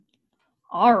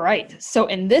All right. So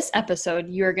in this episode,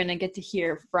 you're going to get to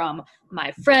hear from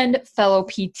my friend, fellow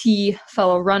PT,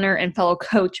 fellow runner, and fellow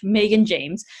coach, Megan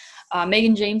James.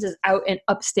 Megan James is out in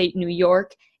upstate New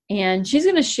York, and she's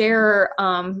going to share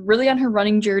really on her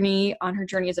running journey, on her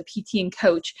journey as a PT and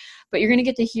coach. But you're going to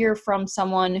get to hear from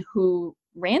someone who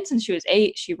ran since she was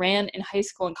 8. She ran in high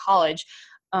school and college,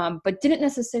 but didn't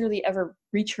necessarily ever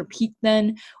reach her peak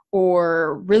then,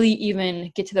 or really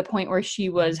even get to the point where she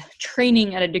was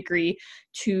training at a degree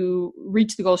to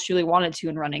reach the goals she really wanted to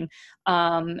in running.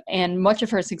 And much of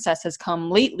her success has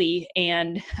come lately,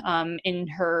 and in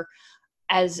her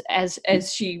as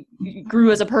she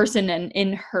grew as a person and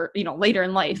in her, later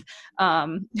in life.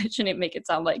 Shouldn't make it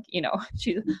sound like,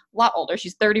 she's a lot older.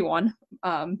 She's 31,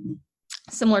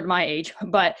 similar to my age,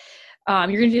 but you're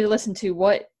going to get to listen to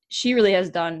what she really has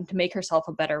done to make herself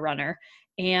a better runner,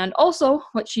 and also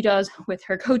what she does with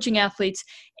her coaching athletes.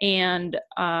 And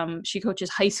she coaches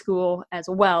high school as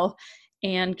well,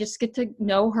 and just get to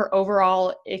know her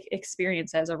overall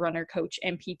experience as a runner, coach,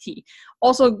 and PT.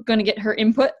 Also going to get her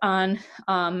input on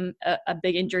a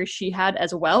big injury she had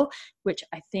as well, which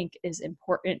I think is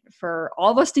important for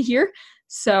all of us to hear.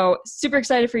 So super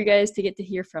excited for you guys to get to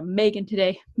hear from Megan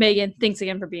today. Megan, thanks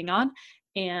again for being on,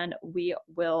 and we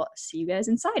will see you guys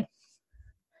inside.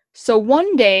 So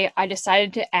one day I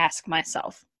decided to ask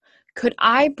myself, could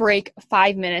I break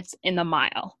 5 minutes in the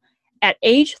mile? At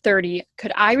age 30,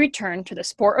 could I return to the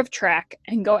sport of track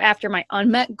and go after my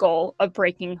unmet goal of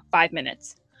breaking 5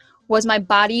 minutes? Was my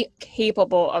body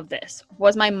capable of this?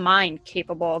 Was my mind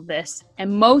capable of this?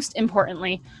 And most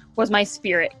importantly, was my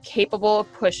spirit capable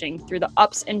of pushing through the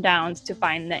ups and downs to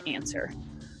find the answer?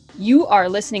 You are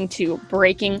listening to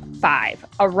Breaking 5,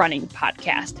 a running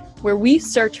podcast, where we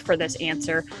search for this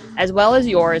answer, as well as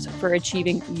yours, for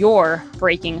achieving your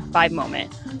Breaking 5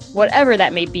 moment, whatever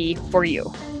that may be for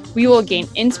you. We will gain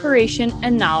inspiration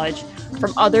and knowledge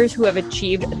from others who have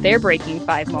achieved their Breaking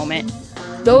 5 moment,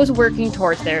 those working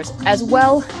towards theirs, as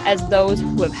well as those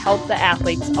who have helped the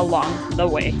athletes along the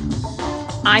way.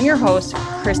 I'm your host,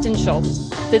 Kristen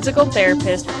Schultz, physical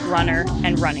therapist, runner,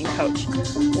 and running coach.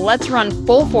 Let's run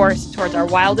full force towards our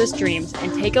wildest dreams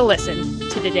and take a listen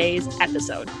to today's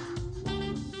episode.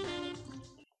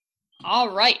 All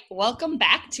right, welcome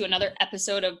back to another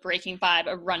episode of Breaking 5,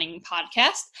 a running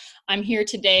podcast. I'm here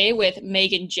today with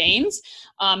Megan James.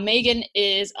 Megan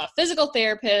is a physical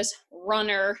therapist,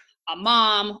 runner, a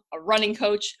mom, a running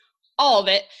coach, all of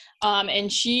it.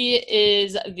 And she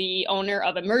is the owner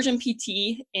of Immersion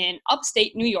PT in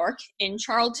upstate New York, in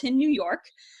Charlton, New York.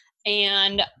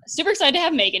 And super excited to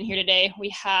have Megan here today. We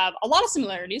have a lot of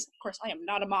similarities. Of course, I am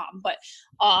not a mom, but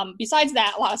besides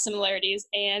that, a lot of similarities.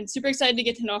 And super excited to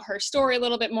get to know her story a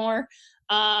little bit more,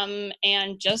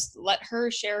 and just let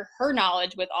her share her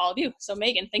knowledge with all of you. So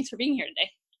Megan, thanks for being here today.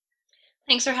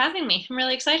 Thanks for having me. I'm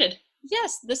really excited.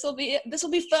 Yes, this will be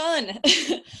fun.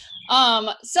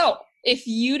 So if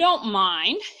you don't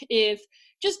mind,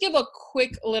 just give a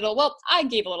quick little, well, I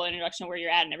gave a little introduction of where you're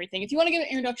at and everything. If you want to give an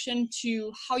introduction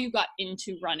to how you got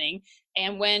into running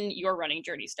and when your running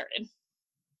journey started.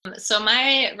 So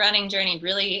my running journey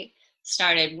really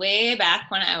started way back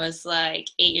when I was like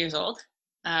 8 years old.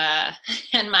 And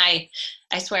I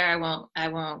swear I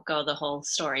won't go the whole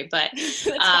story, but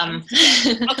I'll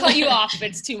cut you off if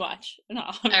it's too much. No,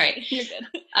 all right. You're good.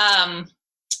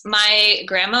 My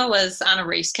grandma was on a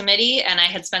race committee and I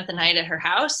had spent the night at her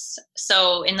house.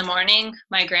 So in the morning,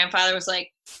 my grandfather was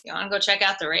like, "You want to go check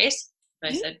out the race?" So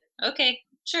I said, "Okay,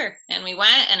 sure." And we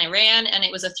went and I ran, and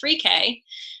it was a 3K.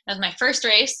 That was my first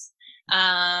race.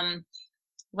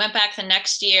 Went back the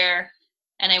next year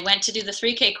and I went to do the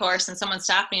 3K course, and someone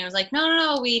stopped me and was like,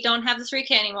 no, we don't have the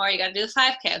 3K anymore. You got to do the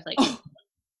 5K. I was like,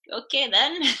 okay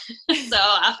then. So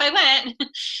off I went.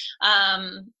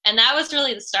 And that was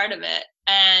really the start of it.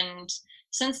 And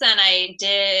since then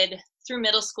through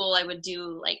middle school, I would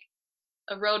do like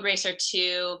a road race or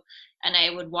two, and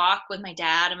I would walk with my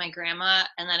dad and my grandma,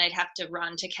 and then I'd have to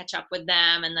run to catch up with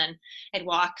them. And then I'd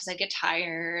walk because I'd get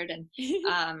tired. And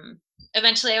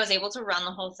eventually I was able to run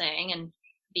the whole thing and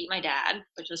beat my dad,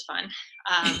 which was fun.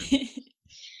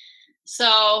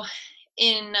 So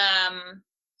in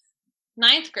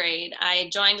ninth grade, I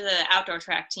joined the outdoor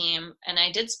track team, and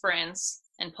I did sprints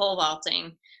and pole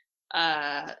vaulting.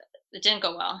 It didn't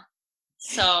go well.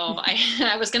 So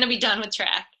I was going to be done with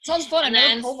track. Sounds fun. I've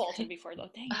never pole vaulted before though.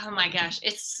 Dang. Oh my gosh.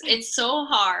 It's so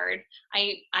hard.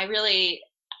 It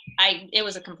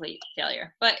was a complete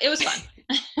failure, but it was fun.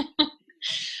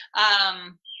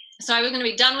 So I was going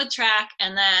to be done with track,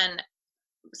 and then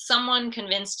someone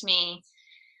convinced me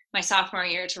my sophomore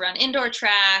year to run indoor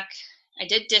track, I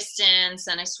did distance,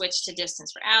 and I switched to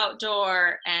distance for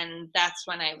outdoor, and that's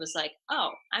when I was like,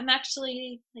 oh, I'm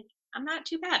actually like, I'm not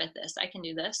too bad at this. I can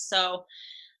do this. So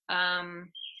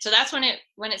so that's when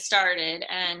it started,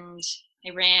 and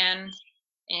I ran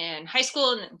in high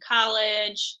school and in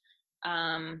college.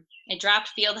 I dropped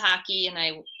field hockey, and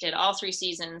I did all 3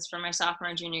 seasons for my sophomore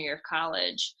and junior year of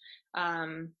college.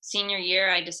 Senior year,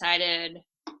 I decided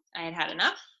I had had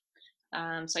enough.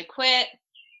 So I quit,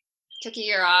 took a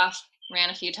year off, ran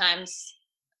a few times,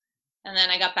 and then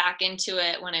I got back into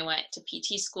it when I went to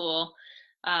PT school.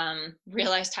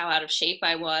 Realized how out of shape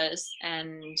I was,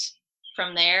 and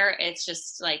from there, it's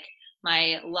just like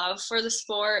my love for the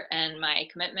sport and my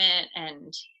commitment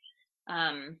and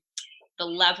the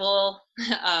level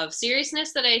of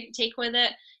seriousness that I take with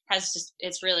it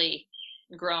it's really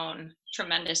grown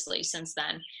tremendously since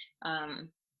then.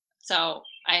 So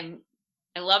I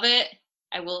love it.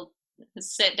 I will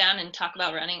sit down and talk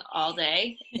about running all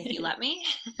day if you let me.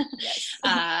 Yes.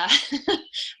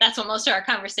 That's what most of our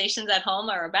conversations at home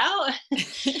are about.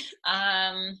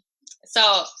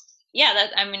 So yeah,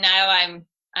 now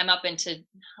I'm up into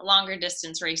longer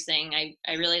distance racing.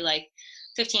 I really like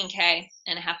 15K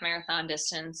and a half marathon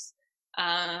distance.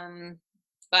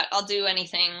 But I'll do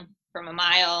anything from a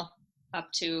mile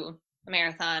up to a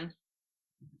marathon.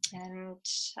 And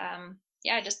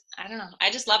yeah, I don't know.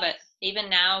 I just love it. Even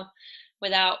now,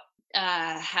 without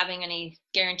having any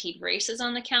guaranteed races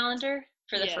on the calendar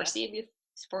for the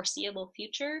foreseeable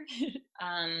future.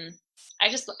 I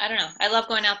don't know. I love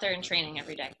going out there and training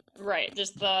every day. Right.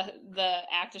 Just the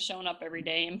act of showing up every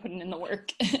day and putting in the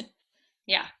work.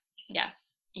 Yeah.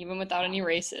 Even without any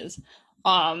races.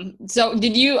 So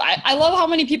did you, I love how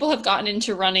many people have gotten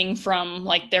into running from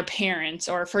like their parents,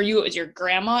 or for you, it was your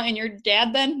grandma and your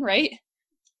dad then, right?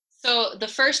 So the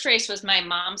first race was my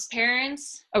mom's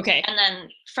parents. Okay. And then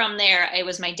from there, it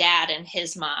was my dad and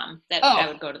his mom that I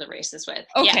would go to the races with.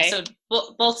 Okay. Yeah,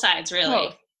 so both sides, really.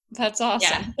 Oh, that's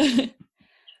awesome.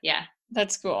 Yeah.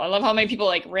 That's cool. I love how many people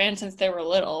like ran since they were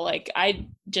little. Like I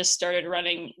just started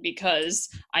running because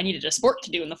I needed a sport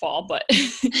to do in the fall, but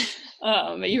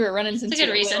you were running since you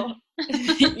were little.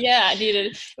 Yeah,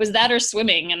 it was that or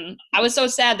swimming, and I was so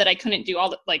sad that I couldn't do all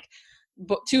the like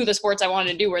 2 of the sports I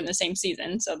wanted to do were in the same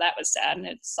season, so that was sad. And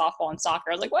it's softball and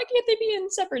soccer. I was like, why can't they be in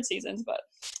separate seasons? But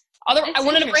I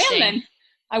wouldn't have ran then.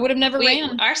 I would have never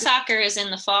ran. Our soccer is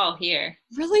in the fall here.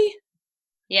 Really?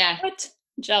 Yeah. What?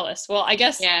 Jealous. Well, I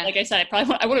guess, like I said,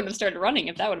 I would have started running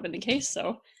if that would have been the case.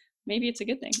 So maybe it's a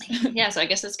good thing. Yeah, so I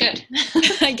guess it's good.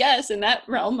 I guess in that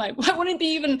realm, I wouldn't be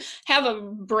even have a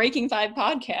Breaking 5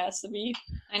 podcast. It'd be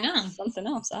something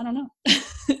else. I don't know.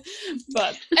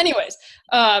 But anyways,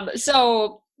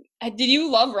 so did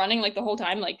you love running like the whole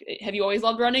time? Like, have you always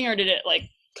loved running, or did it like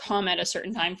come at a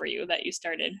certain time for you that you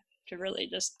started to really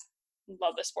just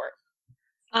love the sport?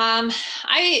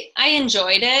 I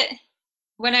enjoyed it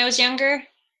when I was younger.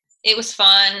 It was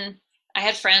fun. I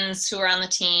had friends who were on the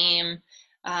team.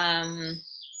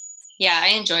 Yeah, I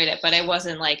enjoyed it, but I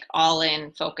wasn't like all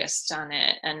in focused on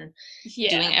it and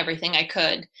doing everything I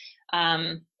could.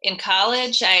 In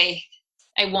college, I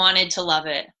wanted to love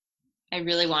it. I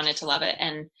really wanted to love it.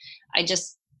 And I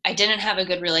didn't have a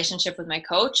good relationship with my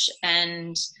coach.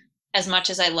 And as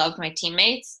much as I loved my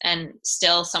teammates, and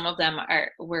still some of them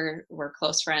were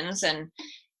close friends, and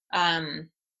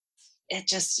it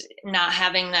just not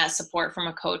having that support from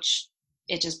a coach,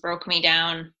 it just broke me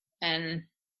down. And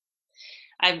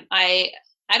I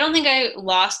don't think I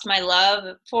lost my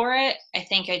love for it. I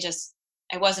think I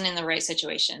wasn't in the right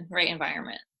situation, right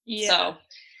environment. Yeah. So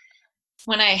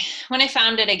when I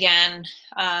found it again,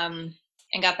 and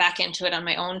got back into it on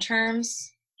my own terms,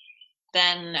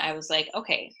 then I was like,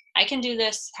 okay, I can do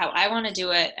this how I want to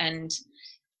do it. And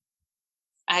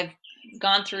I've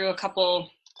gone through a couple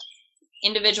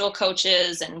individual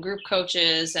coaches and group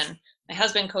coaches, and my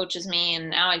husband coaches me, and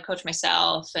now I coach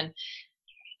myself. And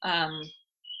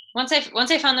once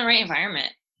I found the right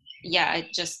environment, I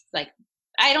just like,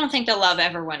 I don't think the love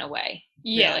ever went away.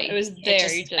 Yeah, really. It was there.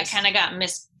 I kind of got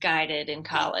misguided in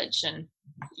college, and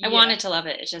I wanted to love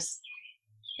it.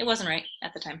 It wasn't right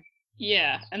at the time.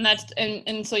 Yeah, and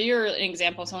and so you're an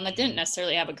example of someone that didn't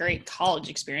necessarily have a great college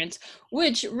experience,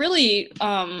 which really,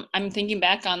 I'm thinking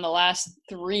back on the last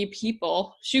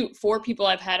 4 people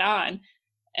I've had on,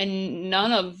 and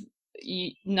none of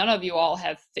you all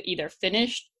have either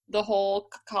finished the whole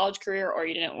college career, or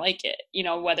you didn't like it,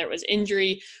 whether it was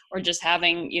injury or just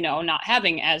having, not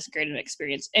having as great an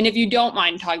experience. And if you don't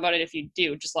mind talking about it, if you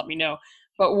do, just let me know.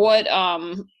 But what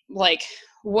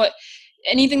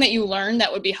anything that you learned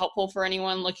that would be helpful for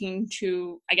anyone looking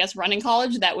to, I guess, run in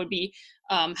college, that would be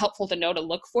helpful to know to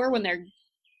look for when they're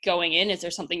going in? Is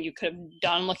there something you could have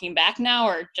done looking back now,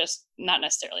 or just not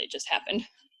necessarily, it just happened?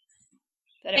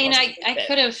 I mean, I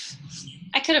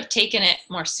could have taken it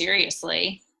more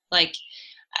seriously. Like,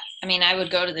 I mean, I would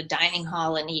go to the dining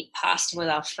hall and eat pasta with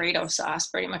Alfredo sauce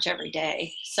pretty much every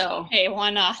day. So, hey,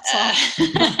 why not?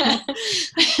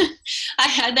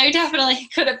 There definitely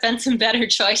could have been some better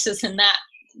choices in that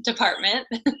department.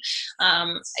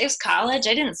 It was college.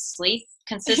 I didn't sleep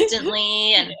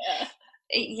consistently, and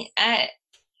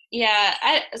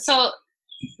so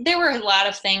there were a lot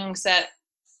of things that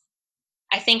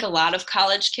I think a lot of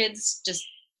college kids just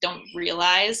don't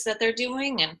realize that they're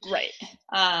doing. And right.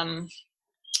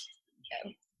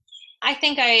 I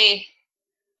think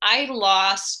I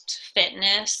lost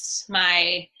fitness.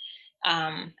 I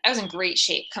was in great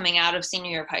shape coming out of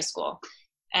senior year of high school,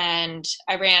 and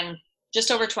I ran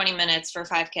just over 20 minutes for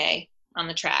 5K on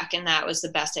the track, and that was the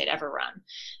best I'd ever run.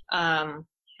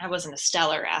 I wasn't a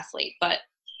stellar athlete, but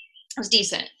I was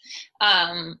decent.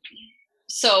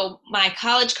 So my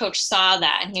college coach saw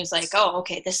that, and he was like, oh,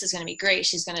 okay, this is going to be great.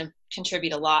 She's going to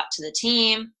contribute a lot to the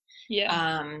team.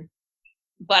 Yeah.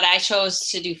 But I chose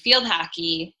to do field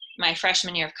hockey my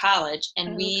freshman year of college,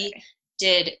 and we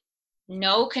did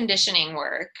no conditioning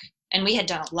work, and we had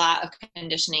done a lot of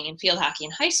conditioning in field hockey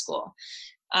in high school.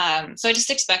 So I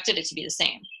just expected it to be the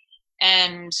same.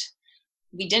 And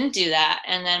we didn't do that.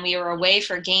 And then we were away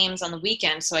for games on the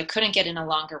weekend, so I couldn't get in a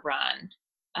longer run.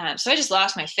 So I just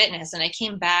lost my fitness, and I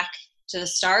came back to the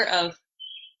start of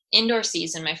indoor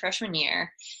season my freshman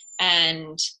year,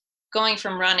 and going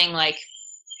from running like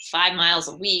 5 miles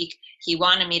a week, he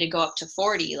wanted me to go up to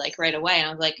 40 like right away. And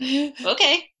I was like,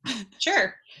 okay,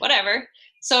 sure, whatever.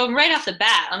 So right off the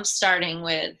bat, I'm starting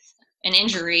with an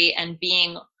injury and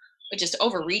being just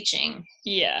overreaching.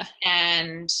 Yeah.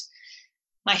 And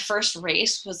my first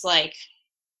race was like,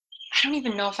 I don't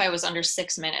even know if I was under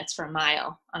 6 minutes for a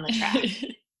mile on the track.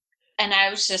 And I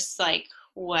was just like,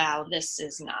 wow, this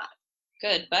is not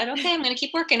good, but okay, I'm going to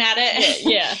keep working at it.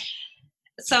 Yeah.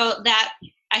 So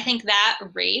I think that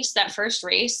first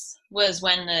race was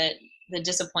when the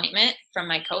disappointment from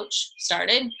my coach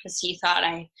started, because he thought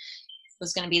I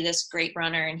was going to be this great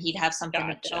runner and he'd have something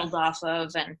to build off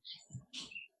of.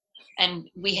 And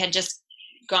we had just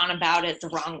gone about it the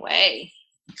wrong way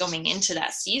going into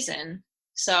that season.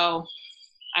 So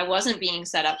I wasn't being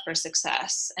set up for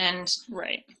success. And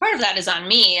part of that is on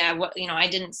me. I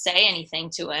didn't say anything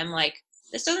to him like,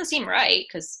 this doesn't seem right,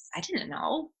 because I didn't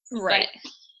know. Right.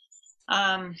 But,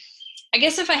 I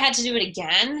guess if I had to do it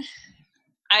again,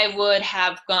 I would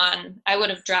have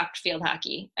dropped field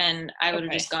hockey, and I would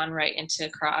have just gone right into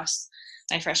cross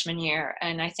my freshman year.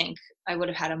 And I think I would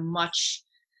have had a much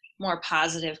more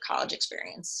positive college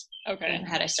experience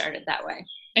had I started that way.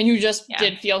 And you just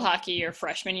did field hockey your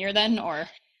freshman year then, or?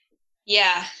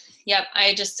 Yeah. Yep.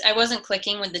 I wasn't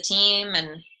clicking with the team,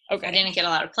 and I didn't get a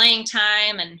lot of playing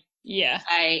time, and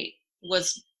I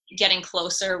was getting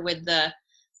closer with the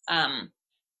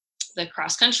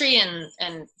cross country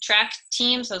and track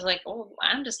teams. I was like, oh,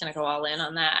 I'm just going to go all in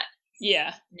on that. Yeah.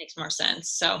 It makes more sense.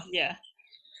 So,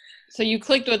 So you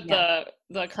clicked with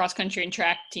the cross country and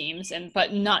track teams,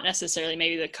 but not necessarily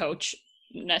maybe the coach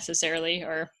necessarily,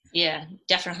 or? Yeah,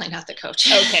 definitely not the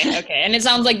coach. Okay. And it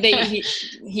sounds like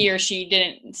he or she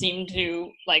didn't seem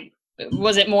to like,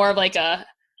 was it more of like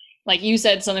like you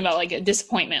said something about like a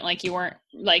disappointment, like you weren't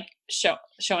like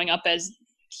showing up as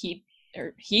he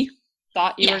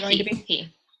thought you were going to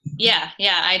be? Yeah.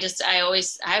 I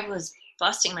was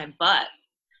busting my butt,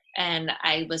 and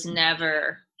I was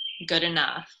never good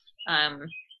enough.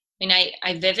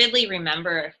 I vividly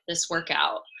remember this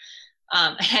workout.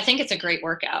 And I think it's a great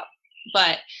workout,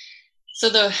 but so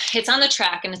it's on the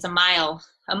track, and it's a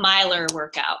miler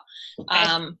workout.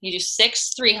 You do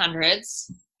 6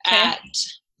 300s at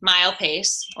mile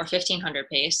pace or 1500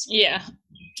 pace. Yeah.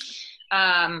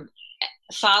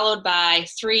 Followed by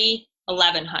 3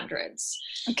 1100s.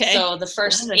 Okay. So the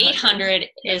first 800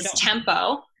 is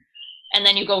tempo, and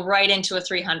then you go right into a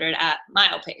 300 at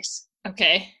mile pace.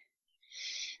 Okay.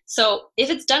 So if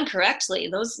it's done correctly,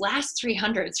 those last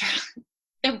 300s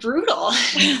they're brutal.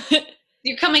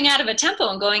 You're coming out of a tempo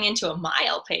and going into a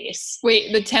mile pace.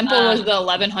 Wait, the tempo was the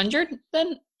 1100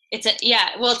 then? It's an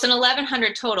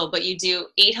 1100 total, but you do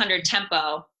 800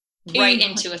 tempo right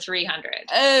into a 300.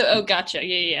 Oh, gotcha.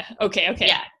 Yeah. Okay.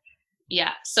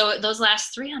 Yeah. So those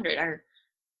last 300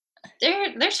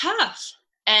 they're tough.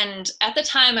 And at the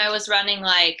time I was running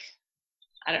like,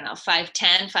 I don't know,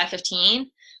 5:10,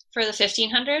 5:15 for the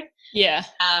 1500. Yeah.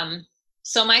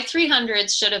 So my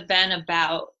 300s should have been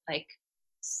about like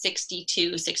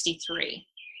 62, 63.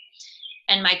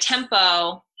 And my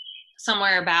tempo,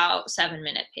 somewhere about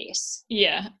 7-minute pace.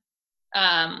 Yeah.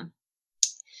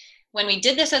 When we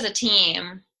did this as a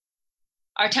team,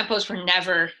 our tempos were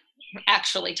never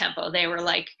actually tempo. They were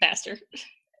like faster.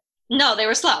 No, they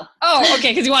were slow. Oh,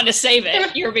 okay, because you wanted to save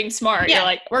it. You were being smart. Yeah. You're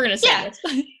like, we're going to save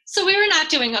this. So we were not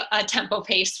doing a tempo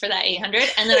pace for that 800,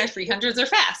 and then our 300s are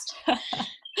fast.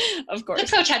 Of course. The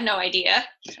coach had no idea,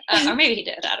 or maybe he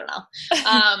did. I don't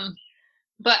know.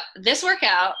 But this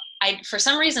workout, for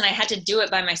some reason, I had to do it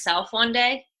by myself one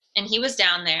day, and he was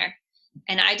down there,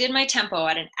 and I did my tempo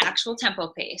at an actual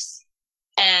tempo pace,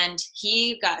 and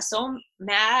he got so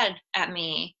mad at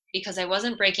me because I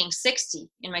wasn't breaking 60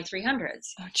 in my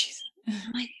 300s. Oh, jeez.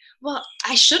 I'm like, well,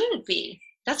 I shouldn't be.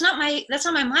 That's not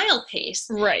my mile pace.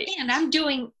 Right. And I'm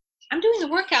doing the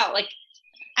workout like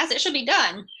as it should be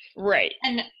done. Right.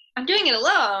 And I'm doing it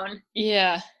alone.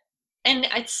 Yeah. And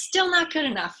it's still not good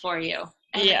enough for you.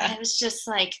 And I was just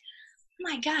like,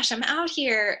 oh my gosh, I'm out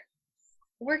here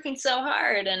working so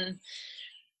hard. And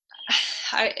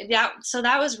so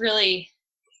that was really,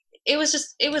 it was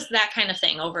that kind of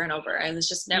thing over and over. I was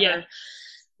just never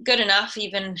good enough,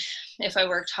 even if I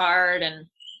worked hard. And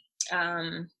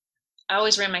I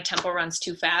always ran my tempo runs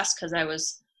too fast because I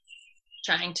was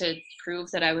trying to prove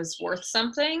that I was worth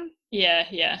something. Yeah,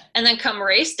 yeah. And then come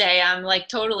race day, I'm like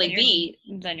totally beat.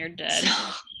 Then you're dead.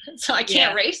 So I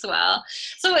can't race well.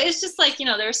 So it's just like,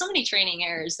 there were so many training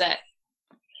errors that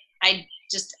I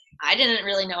didn't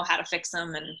really know how to fix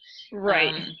them. And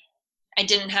I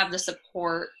didn't have the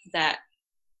support that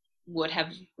would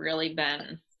have really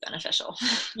been beneficial.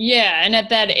 Yeah, and at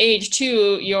that age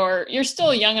too, you're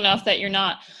still young enough that you're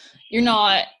not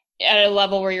at a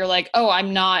level where you're like, oh,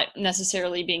 I'm not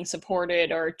necessarily being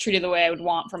supported or treated the way I would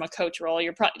want from a coach role.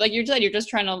 You're probably, like you said, you're just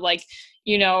trying to like,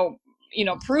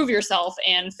 prove yourself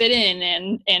and fit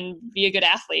in and be a good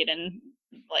athlete. And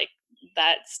like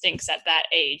that stinks at that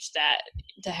age, that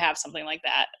to have something like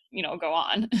that, go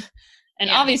on. And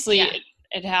obviously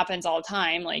it happens all the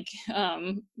time. Like,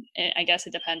 I guess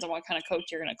it depends on what kind of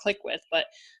coach you're going to click with, but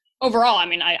overall, I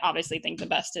mean, I obviously think the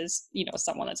best is,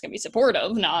 someone that's going to be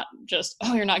supportive, not just,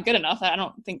 oh, you're not good enough. I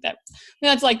don't think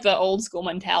that's like the old school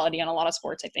mentality on a lot of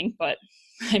sports, I think. But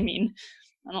I mean,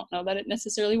 I don't know that it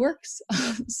necessarily works.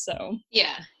 So.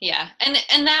 Yeah. Yeah.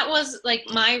 And that was like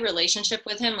my relationship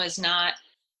with him was not,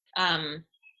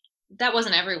 that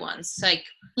wasn't everyone's. Like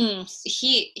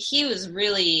he was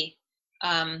really,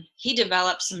 he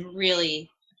developed some really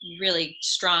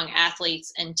strong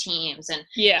athletes and teams, and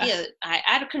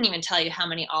I couldn't even tell you how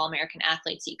many All-American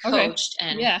athletes he coached,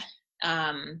 and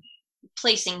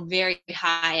placing very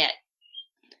high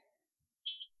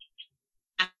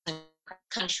at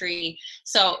country.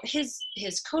 So his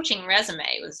coaching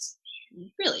resume was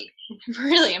really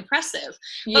impressive.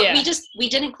 But we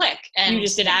didn't click, and you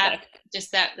just didn't click.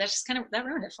 That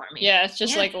ruined it for me. Yeah, it's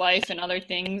just like life and other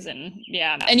things, and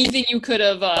anything you could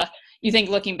have. You think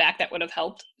looking back that would have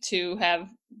helped to have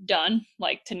done,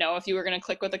 like to know if you were going to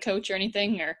click with a coach or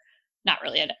anything, or not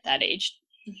really at that age?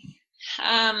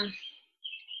 I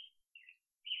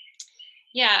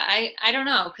don't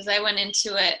know, because I went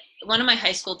into it. One of my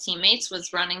high school teammates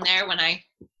was running there when I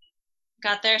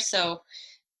got there, so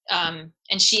and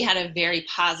she had a very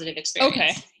positive experience.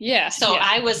 Okay, yeah. So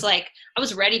I was like, I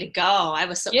was ready to go. I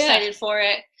was so excited for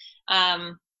it.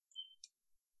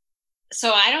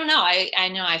 So I don't know. I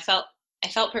know I felt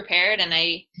prepared, and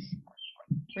I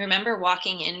remember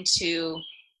walking into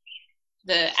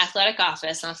the athletic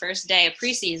office on the first day of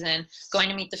preseason, going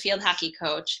to meet the field hockey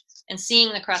coach and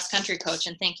seeing the cross country coach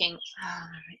and thinking,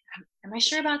 am I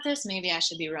sure about this? Maybe I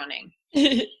should be running.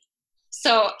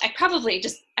 So I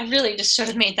really just should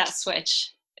have made that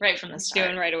switch right from the start.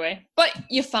 Doing right away. But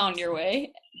you found your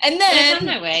way. And then I found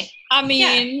my way. I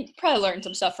mean, probably learned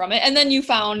some stuff from it. And then you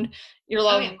found your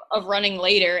love of running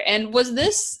later. And was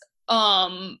this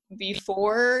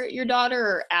before your daughter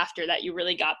or after that you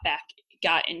really got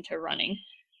into running?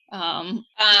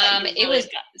 It was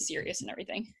got serious and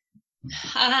everything.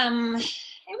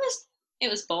 It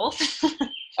was both.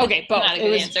 Okay, both. Not a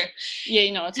good answer.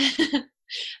 Yeah, it's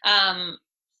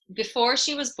before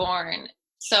she was born.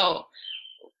 So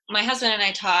my husband and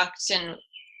I talked, and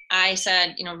I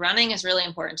said, running is really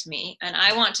important to me, and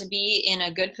I want to be in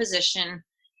a good position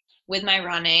with my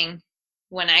running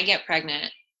when I get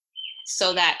pregnant,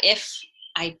 so that if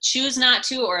I choose not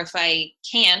to, or if I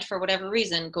can't for whatever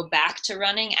reason go back to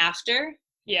running after,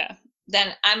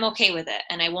 then I'm okay with it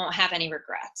and I won't have any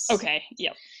regrets. Okay.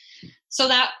 Yep. So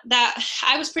that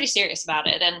I was pretty serious about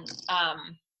it, and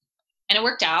it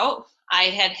worked out. I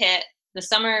had hit the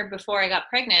summer before I got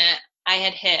pregnant. I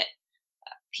had hit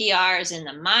PRs in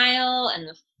the mile and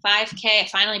the 5K. I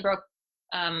finally broke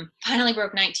finally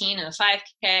broke 19 in the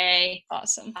 5K.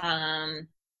 Awesome.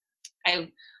 I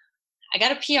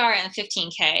got a PR in the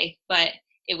 15K, but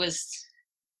it was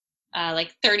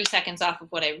like 30 seconds off of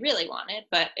what I really wanted,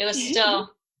 but it was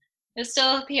still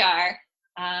a PR.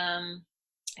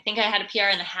 I think I had a PR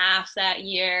in the half that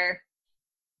year.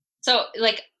 So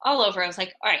like all over, I was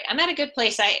like, all right, I'm at a good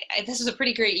place. This was a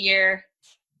pretty great year.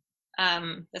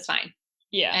 That's fine.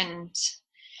 Yeah.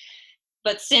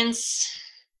 But since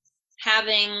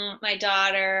having my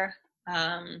daughter,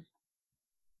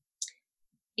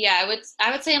 yeah,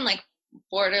 I would say I'm like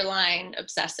borderline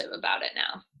obsessive about it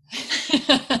now.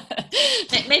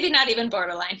 Maybe not even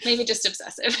borderline, maybe just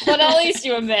obsessive. But at least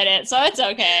you admit it, so it's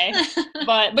okay.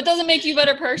 But does it make you a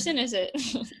better person? Is it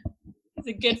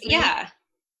good for you?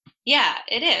 Yeah,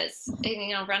 it is.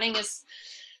 You know, running is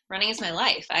my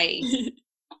life.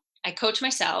 I coach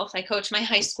myself. I coach my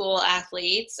high school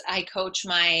athletes. I coach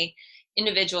my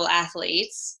individual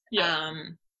athletes. Yeah.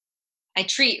 I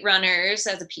treat runners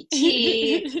as a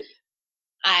PT.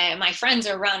 My friends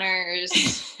are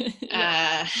runners.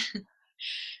 Yeah.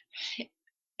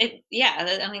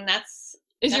 I mean, that's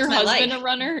your my husband life. a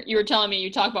runner? You were telling me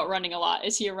you talk about running a lot.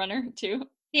 Is he a runner too?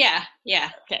 Yeah.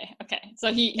 Okay.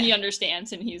 So he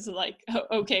understands and he's like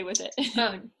okay with it.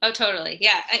 Oh, totally.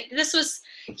 Yeah.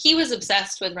 He was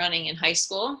obsessed with running in high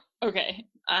school. Okay.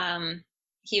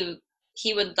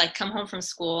 He would like come home from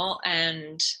school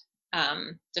and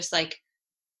just like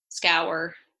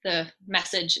scour the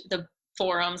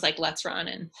forums like Let's Run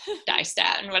and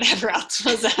DieStat and whatever else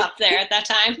was up there at that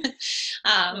time.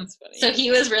 So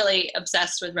he was really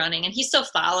obsessed with running, and he still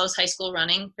follows high school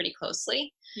running pretty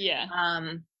closely. Yeah.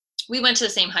 We went to the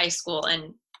same high school,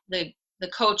 and the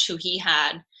coach who he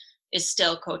had is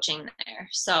still coaching there.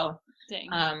 So,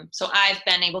 so I've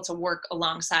been able to work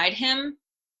alongside him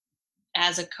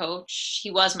as a coach.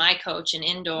 He was my coach in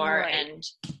indoor, right. And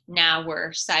now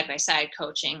we're side by side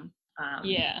coaching.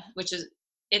 Which is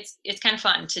it's kind of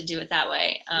fun to do it that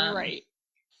way. Right.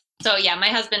 So yeah, my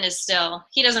husband is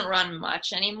he doesn't run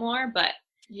much anymore, but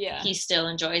he still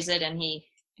enjoys it, and he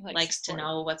likes to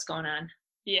know what's going on.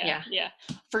 Yeah.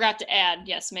 Forgot to add,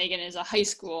 yes, Megan is a high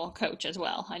school coach as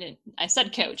well. I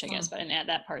said coach, I guess, but I didn't add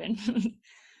that part in.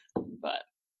 But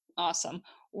awesome.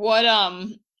 What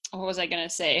was I gonna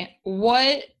say?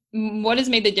 What has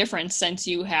made the difference since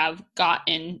you have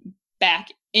gotten back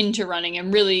into running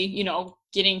and really, you know,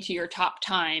 getting to your top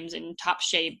times and top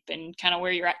shape and kind of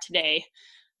where you're at today?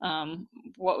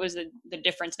 What was the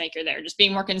difference maker there? Just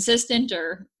being more consistent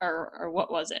or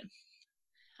what was it?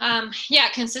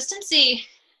 Consistency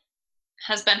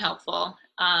has been helpful.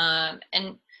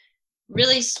 And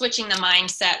really switching the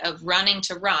mindset of running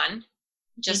to run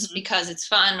just because it's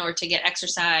fun or to get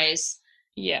exercise.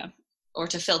 Yeah. Or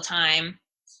to fill time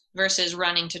versus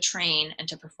running to train and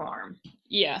to perform.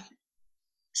 Yeah.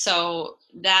 So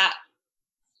that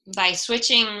by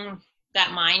switching that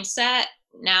mindset,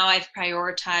 now I've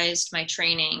prioritized my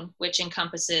training, which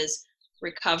encompasses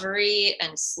recovery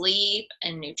and sleep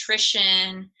and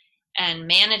nutrition and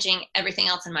managing everything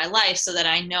else in my life so that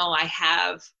I know I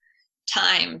have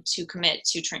time to commit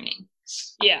to training.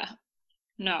 Yeah.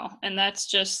 No, and that's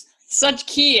just such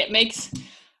key. It makes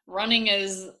running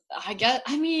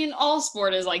all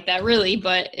sport is like that really,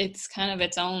 but it's kind of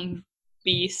its own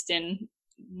beast and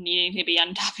needing to be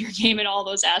on top of your game in all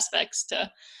those aspects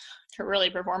to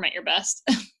really perform at your best.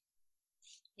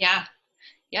 Yeah.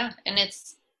 And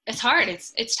it's hard.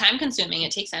 It's time consuming.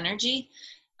 It takes energy.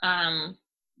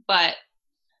 But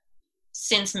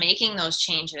since making those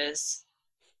changes,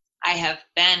 I have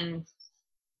been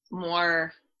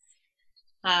more,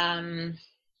 I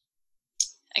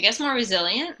guess more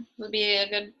resilient would be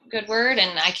a good word.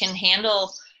 And I can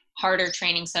handle harder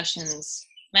training sessions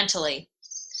mentally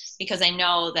because I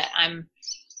know that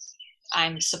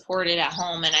I'm supported at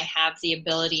home and I have the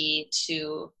ability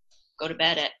to go to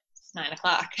bed at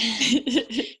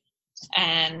 9:00.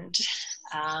 And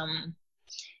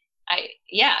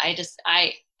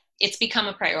it's become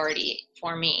a priority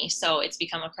for me. So it's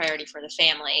become a priority for the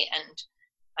family, and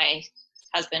my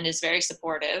husband is very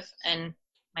supportive, and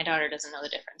my daughter doesn't know the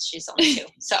difference. She's only 2.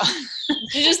 So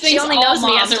she just thinks she only knows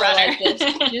me as a runner. Like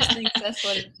this. She just thinks that's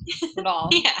what all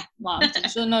moms do.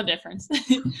 So no difference.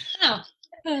 No.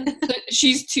 So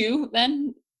she's 2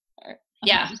 then?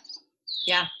 Yeah.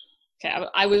 Okay,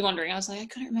 I was wondering. I was like, I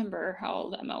couldn't remember how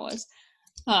old Emma was.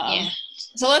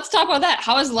 So let's talk about that.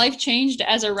 How has life changed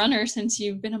as a runner since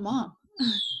you've been a mom?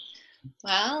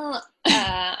 Well,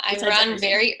 I run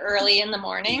very early in the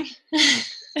morning.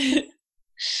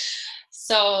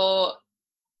 So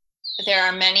there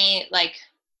are many, like,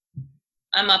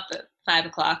 I'm up at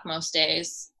 5:00 most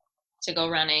days. to go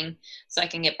running so I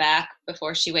can get back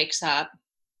before she wakes up.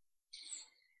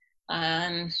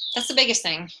 That's the biggest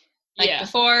thing. Like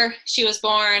before she was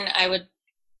born,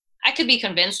 I could be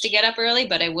convinced to get up early,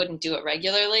 but I wouldn't do it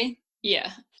regularly.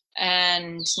 Yeah.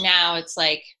 And now it's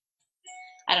like,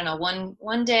 I don't know,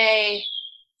 one day,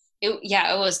 it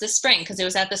was this spring because it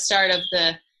was at the start of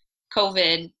the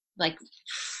COVID, like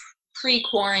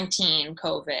pre-quarantine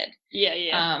COVID.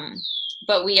 Yeah.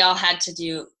 But we all had to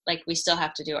do, like, we still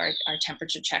have to do our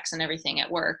temperature checks and everything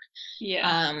at work.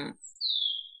 Yeah.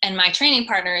 And my training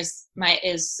partner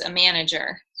is a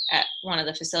manager at one of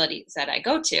the facilities that I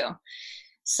go to.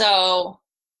 So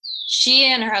she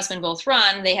and her husband both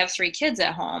run. They have 3 kids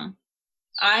at home.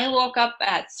 I woke up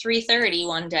at 3:30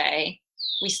 one day.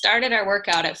 We started our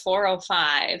workout at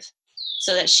 4:05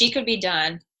 so that she could be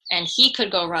done and he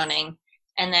could go running,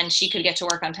 and then she could get to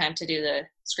work on time to do the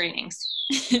screenings.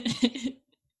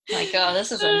 Like, oh,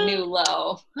 this is a new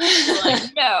low.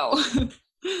 Like, no.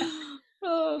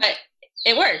 But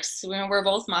it works. We're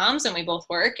both moms and we both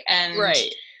work, and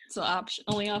right. It's the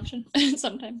only option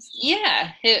sometimes.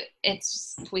 Yeah,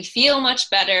 we feel much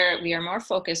better. We are more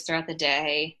focused throughout the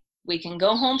day. We can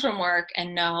go home from work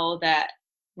and know that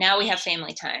now we have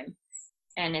family time,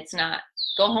 and it's not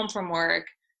go home from work,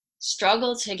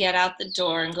 struggle to get out the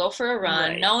door and go for a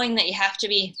run, knowing that you have to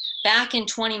be back in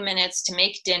 20 minutes to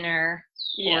make dinner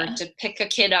or to pick a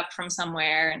kid up from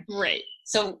somewhere. Right.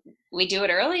 So we do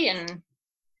it early, and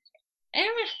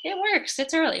it works.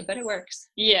 It's early, but it works.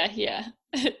 Yeah.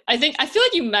 I feel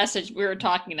like you messaged, we were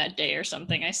talking that day or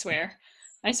something, I swear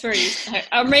you,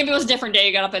 or maybe it was a different day,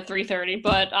 you got up at 3:30,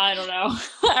 but I don't know.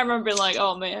 I remember being like,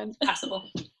 oh man.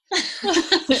 Possible.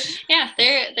 Yeah,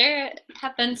 there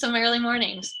have been some early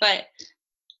mornings, but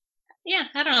yeah,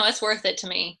 I don't know, it's worth it to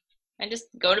me. I just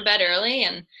go to bed early,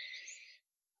 and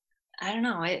I don't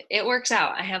know, it works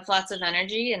out. I have lots of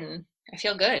energy and I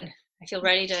feel good. I feel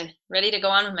ready to go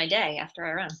on with my day after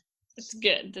I run.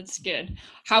 That's good.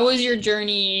 How was your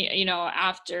journey,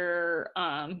 after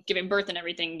giving birth and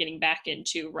everything, getting back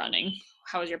into running?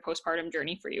 How was your postpartum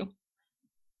journey for you?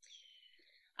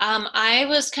 I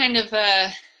was kind of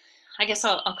I guess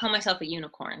I'll call myself a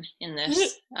unicorn in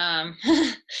this.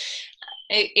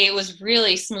 It was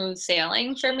really smooth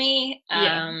sailing for me.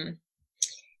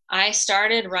 I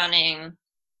started running,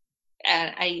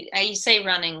 I say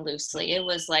running loosely. It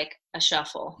was like a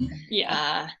shuffle.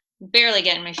 Barely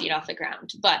getting my feet off the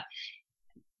ground, but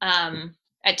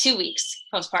at 2 weeks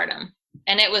postpartum,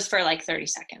 and it was for like 30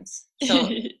 seconds. So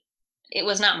it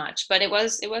was not much, but it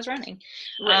was running.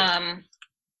 Right.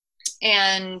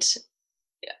 And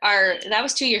that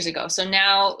was 2 years ago. So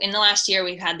now in the last year,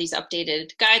 we've had these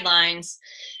updated guidelines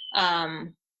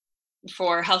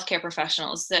for healthcare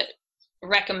professionals that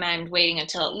recommend waiting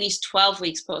until at least 12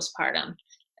 weeks postpartum.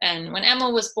 And when Emma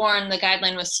was born, the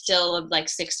guideline was still like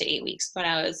 6 to 8 weeks, but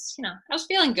I was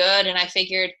feeling good, and I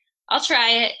figured I'll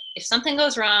try it. If something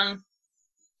goes wrong,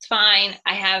 it's fine.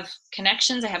 I have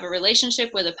connections. I have a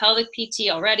relationship with a pelvic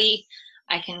PT already.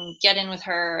 I can get in with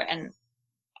her, and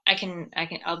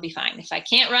I'll be fine. If I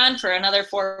can't run for another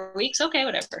 4 weeks, okay,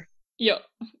 whatever. Yep.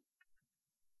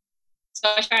 So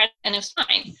I tried, and it was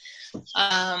fine.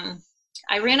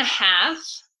 I ran a half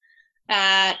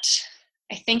at,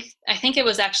 I think it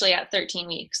was actually at 13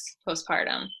 weeks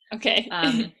postpartum. Okay.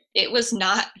 It was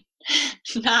not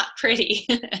pretty.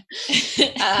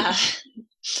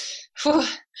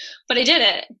 But I did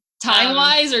it. Time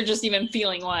wise, or just even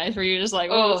feeling wise, were you just like,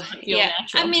 natural?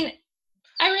 I mean,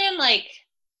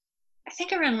 I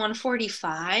think I ran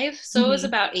 1:45, so it was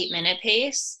about 8-minute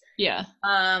pace. Yeah.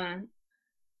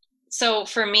 So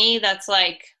for me, that's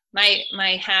like my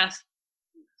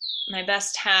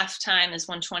best half time is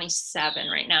 1:27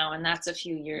 right now, and that's a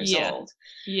few years old.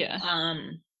 Yeah.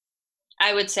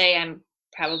 I would say I'm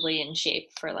probably in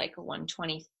shape for like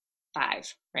 1:25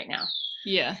 right now.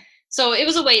 Yeah. So it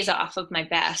was a ways off of my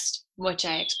best, which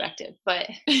I expected, but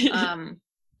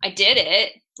I did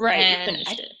it. Right. And you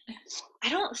finished it. I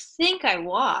don't think I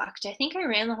walked. I think I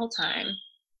ran the whole time.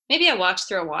 Maybe I walked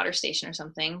through a water station or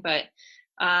something, but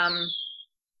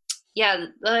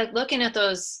looking at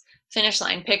those finish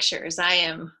line pictures, I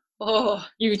am,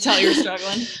 you could tell you're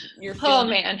struggling. Oh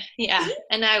man. Yeah.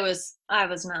 And I was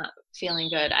not feeling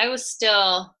good. I was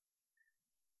still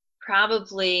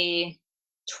probably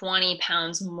 20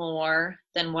 pounds more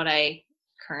than what I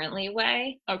currently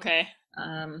weigh. Okay.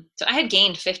 So I had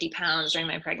gained 50 pounds during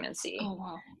my pregnancy. Oh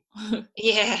wow.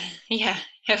 Yeah.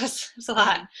 It was a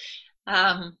lot.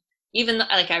 Even though,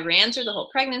 like, I ran through the whole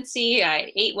pregnancy,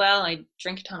 I ate well, I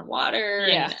drink a ton of water.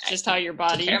 Yeah, and just how your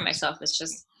body. Take care of myself. It's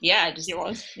just, I just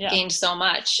gained so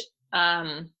much.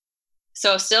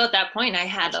 So still at that point, I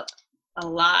had a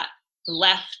lot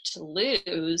left to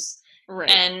lose. Right.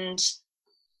 And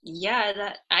yeah,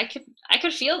 that I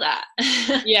could feel that.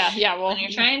 Yeah. Well, when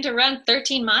you're trying to run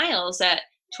 13 miles at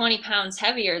 20 pounds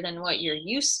heavier than what you're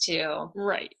used to,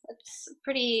 right. it's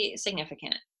pretty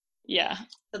significant. Yeah.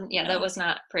 Yeah, that was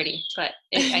not pretty, but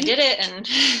I did it, and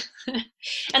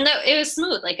and it was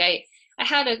smooth. Like I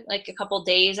had a couple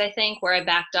days, I think, where I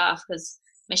backed off because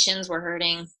my shins were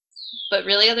hurting. But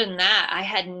really, other than that, I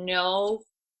had no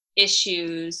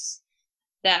issues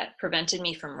that prevented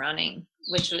me from running,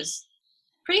 which was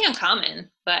pretty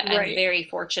uncommon. But Right. I'm very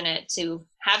fortunate to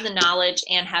have the knowledge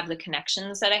and have the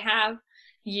connections that I have.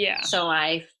 Yeah. So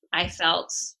I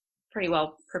felt pretty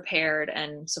well prepared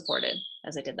and supported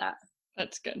as I did that.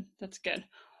 That's good. That's good.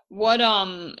 What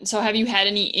so have you had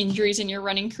any injuries in your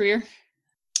running career?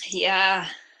 Yeah.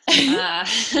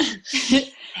 I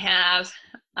have.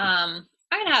 I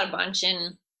had a bunch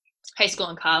in high school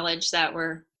and college that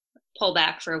were pull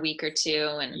back for a week or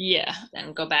two and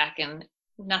then go back, and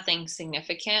nothing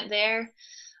significant there.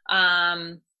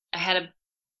 I had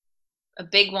a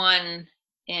big one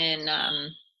in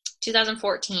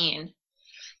 2014.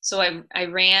 So I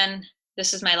ran,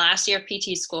 this is my last year of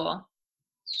PT school,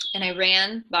 and I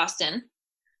ran Boston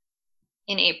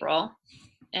in April,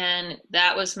 and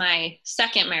that was my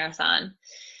second marathon.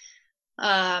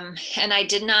 And I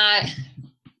did not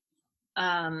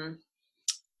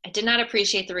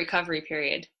appreciate the recovery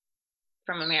period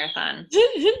from a marathon.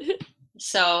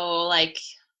 So like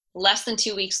less than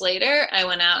 2 weeks later, I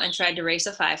went out and tried to race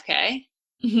a 5K.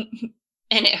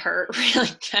 And it hurt really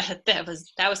bad. That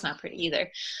was not pretty either.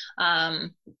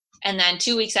 And then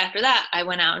 2 weeks after that, I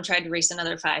went out and tried to race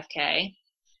another 5K.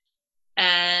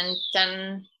 And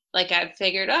then like I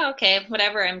figured, oh, okay,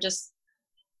 whatever. I'm just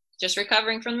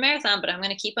recovering from the marathon, but I'm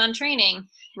going to keep on training.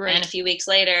 Right. And a few weeks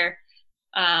later,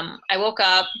 I woke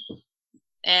up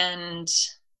and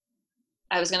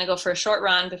I was going to go for a short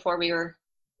run before we were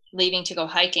leaving to go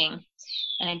hiking.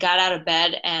 And I got out of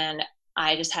bed and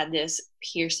I just had this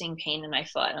piercing pain in my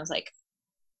foot. And I was like,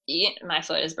 yeah, my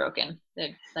foot is broken.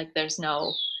 There's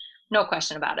no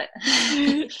question about it.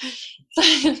 So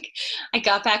I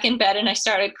got back in bed and I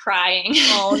started crying.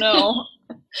 Oh no.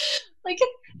 Like,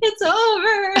 it's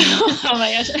over. Oh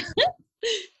my gosh.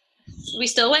 We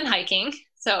still went hiking.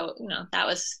 So, that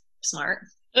was smart.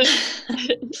 This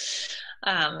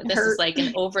is like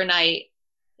an overnight,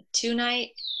 2-night,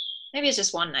 maybe it's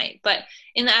just 1 night, but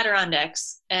in the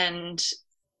Adirondacks. And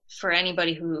for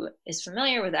anybody who is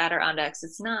familiar with Adirondacks,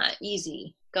 it's not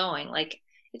easy going. Like,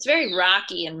 it's very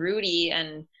rocky and rooty,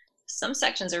 and some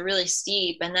sections are really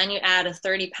steep. And then you add a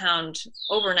 30-pound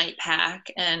overnight pack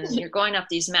and you're going up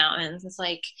these mountains. It's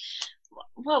like,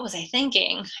 what was I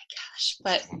thinking? My gosh.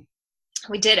 But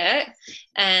we did it.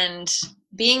 And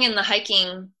being in the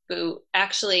hiking boot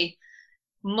actually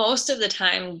most of the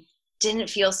time didn't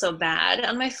feel so bad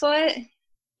on my foot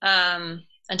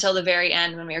until the very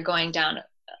end when we were going down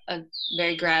a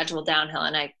very gradual downhill,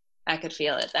 and I could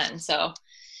feel it then. So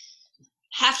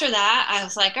after that, I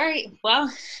was like, all right,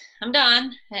 well, I'm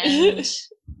done, and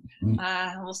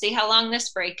we'll see how long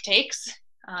this break takes.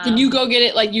 Did you go get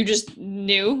it like you just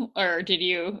knew, or did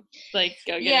you like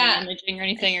go get an imaging or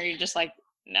anything, or you just like,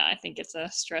 no, I think it's a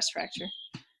stress fracture?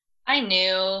 I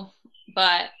knew,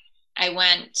 but I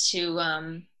went to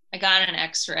I got an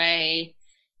x-ray,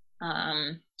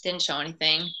 didn't show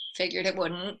anything, figured it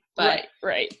wouldn't, but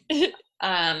right.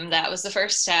 That was the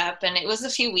first step. And it was a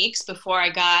few weeks before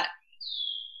the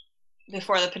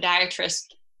podiatrist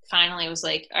finally was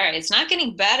like, all right, it's not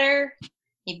getting better.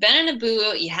 You've been in a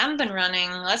boot. You haven't been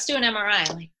running. Let's do an MRI.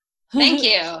 I'm like, thank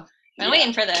you. I'm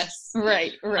waiting for this.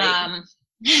 Right.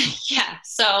 Yeah.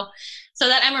 So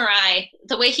that MRI,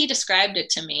 the way he described it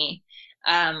to me,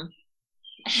 and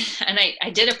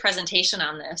I did a presentation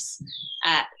on this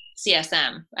at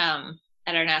CSM,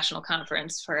 at our national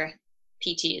conference for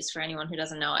PTs, for anyone who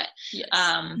doesn't know it, yes.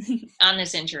 On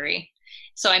this injury.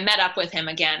 So I met up with him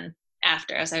again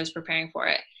after, as I was preparing for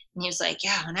it. And he was like,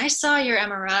 yeah, when I saw your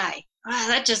MRI, wow,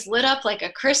 that just lit up like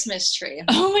a Christmas tree.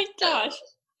 Oh my gosh.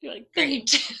 You're like, great.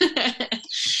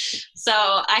 So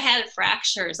I had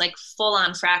fractures, like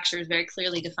full-on fractures, very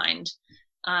clearly defined,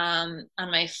 on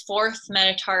my 4th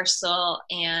metatarsal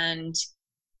and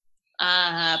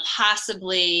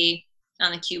possibly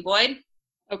on the cuboid.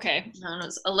 Okay. It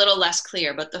was a little less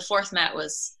clear, but the 4th met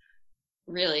was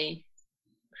really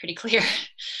pretty clear.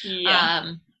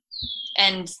 Yeah.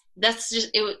 And that's just,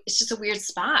 it's just a weird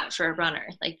spot for a runner.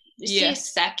 Like, you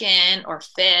see 2nd or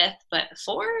 5th, but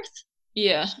 4th?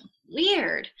 Yeah.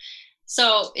 Weird.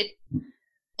 So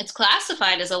it's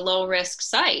classified as a low risk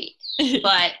site,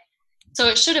 but so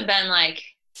it should have been like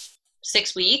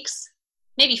 6 weeks,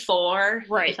 maybe 4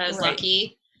 Right, if I was right.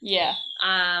 lucky. Yeah.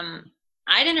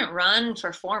 I didn't run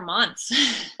for 4 months.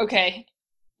 Okay.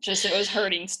 Just it was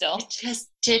hurting still. I just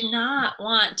did not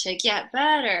want to get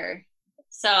better.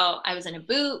 So I was in a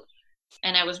boot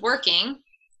and I was working.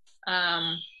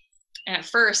 And at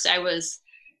first I was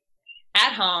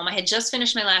at home. I had just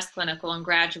finished my last clinical and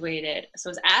graduated. So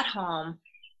I was at home,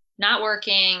 not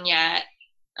working yet,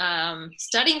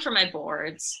 studying for my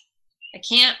boards. I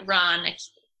can't run. I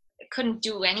couldn't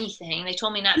do anything. They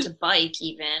told me not to bike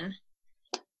even.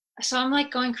 So I'm like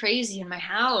going crazy in my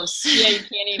house. Yeah, you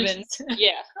can't even.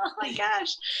 Yeah. Oh my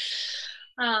gosh.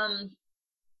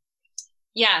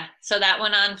 Yeah, so that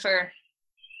went on for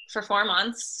 4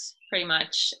 months pretty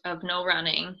much of no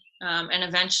running. And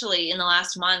eventually in the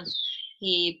last month,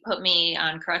 he put me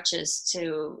on crutches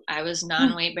I was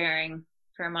non-weight bearing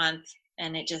for a month,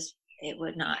 and it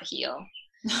would not heal.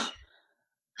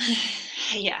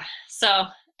 Yeah. So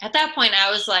at that point I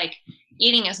was like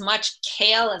eating as much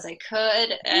kale as I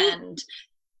could and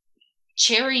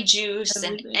cherry juice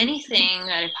and anything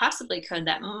that I possibly could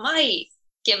that might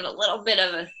give it a little bit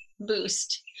of a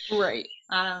boost. Right.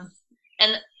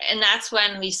 And that's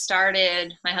when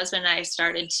my husband and I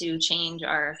started to change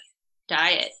our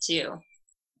diet too.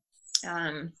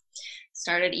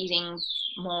 Started eating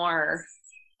more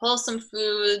wholesome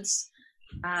foods.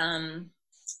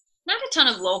 Not a ton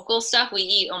of local stuff. We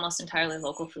eat almost entirely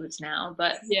local foods now,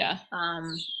 but yeah,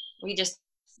 we just,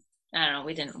 I don't know,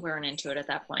 we weren't into it at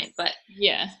that point, but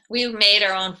yeah, we made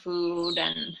our own food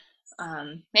and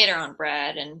made our own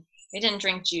bread, and we didn't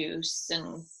drink juice,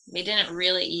 and we didn't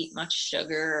really eat much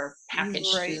sugar or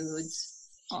packaged foods.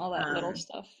 All that little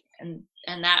stuff. And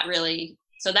that really,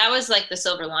 so that was like the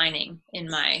silver lining in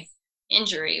my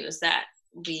injury, was that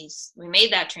we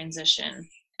made that transition,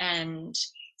 and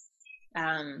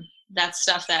that's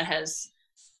stuff that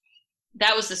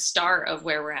was the start of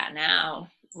where we're at now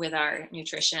with our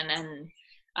nutrition,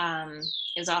 and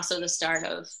is also the start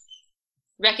of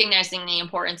recognizing the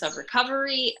importance of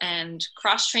recovery and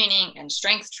cross training and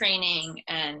strength training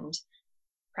and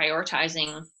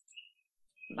prioritizing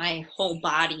my whole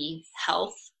body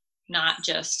health, not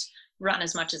just run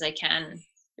as much as I can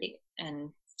and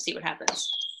see what happens.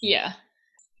 Yeah.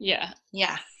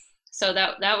 So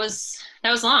that was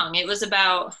long. It was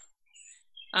about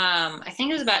I think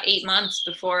it was about 8 months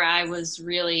before I was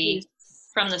really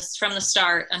from the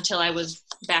start until I was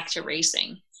back to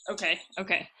racing. Okay.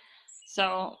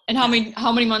 So, and how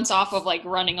many months off of like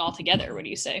running altogether, would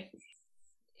you say?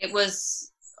 It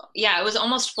was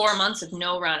almost 4 months of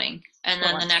no running. And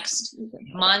then the next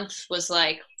month was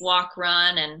like walk,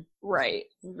 run, and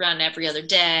run every other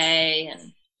day.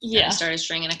 And I started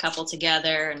stringing a couple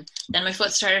together, and then my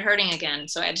foot started hurting again.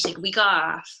 So I had to take a week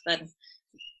off, but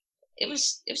it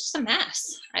was just a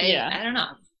mess. I don't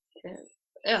know.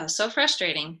 It was so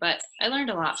frustrating, but I learned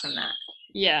a lot from that.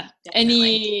 Yeah.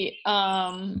 Definitely.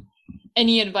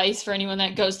 Any advice for anyone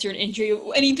that goes through an injury?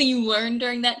 Anything you learned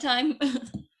during that time?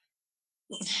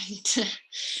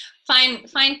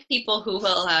 Find people who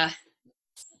will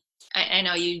I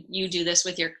know you do this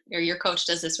with your coach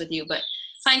does this with you, but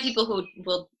find people who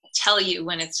will tell you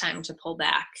when it's time to pull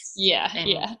back.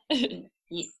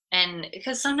 And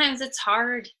because sometimes it's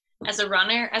hard as a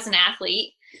runner, as an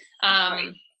athlete,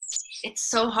 it's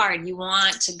so hard. You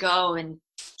want to go and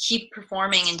keep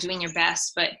performing and doing your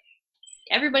best, but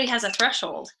everybody has a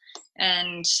threshold.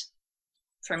 And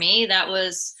for me, that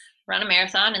was run a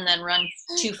marathon and then run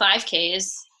 2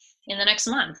 5Ks in the next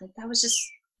month. That was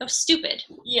stupid.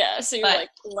 Yeah. So you're like,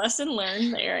 lesson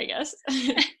learned there, I guess.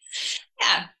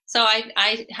 Yeah. So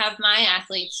I have my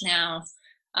athletes now,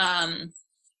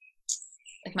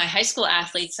 like my high school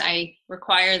athletes, I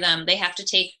require them, they have to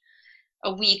take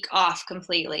a week off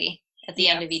completely at the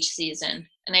end of each season.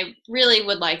 And I really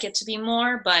would like it to be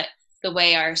more, but the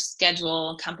way our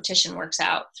schedule competition works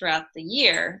out throughout the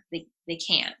year, they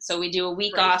can't. So we do a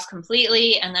week off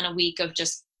completely and then a week of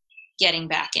just getting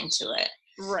back into it.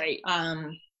 Right.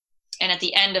 And at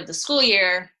the end of the school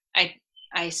year,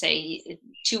 I say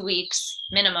 2 weeks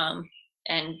minimum,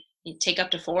 and you take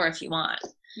up to 4 if you want.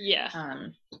 Yeah.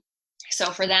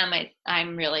 So for them,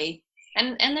 I'm really,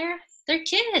 and they're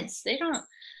kids. They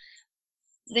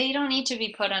don't need to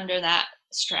be put under that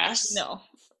stress. No.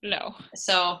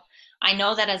 So I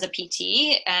know that as a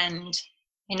PT, and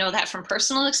I know that from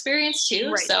personal experience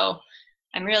too. Right. So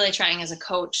I'm really trying as a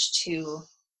coach to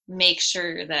make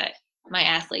sure that my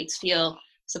athletes feel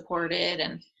supported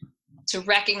and to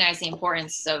recognize the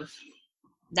importance of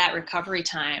that recovery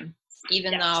time,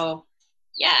 even though,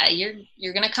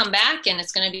 you're going to come back and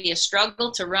it's going to be a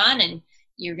struggle to run and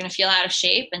you're going to feel out of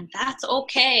shape, and that's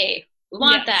okay. We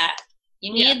want that.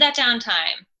 You need that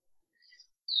downtime.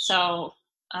 So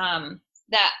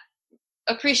that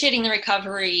appreciating the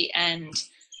recovery and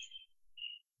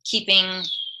keeping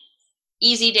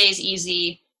easy days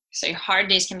easy, so your hard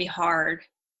days can be hard.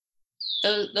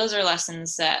 Those are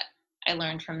lessons that I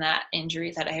learned from that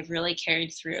injury that I have really carried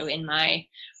through in my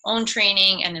own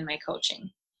training and in my coaching.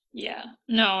 Yeah,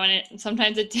 no, and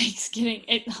sometimes it takes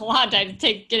a lot of times it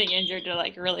takes getting injured to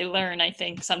like really learn, I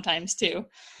think sometimes too.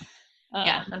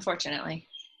 Yeah, unfortunately.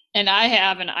 And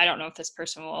I don't know if this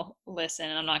person will listen,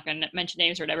 and I'm not going to mention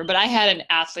names or whatever, but I had an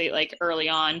athlete like early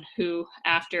on who,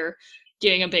 after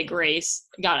doing a big race,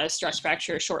 got a stress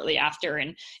fracture shortly after.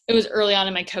 And it was early on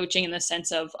in my coaching in the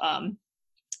sense of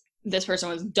this person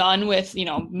was done with,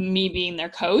 me being their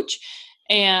coach.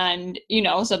 And,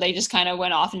 so they just kind of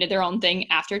went off and did their own thing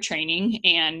after training.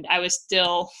 And I was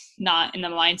still not in the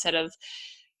mindset of,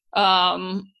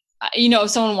 if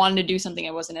someone wanted to do something,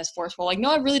 I wasn't as forceful. Like,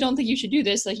 no, I really don't think you should do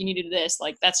this. Like, you need to do this.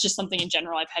 Like, that's just something in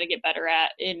general I've had to get better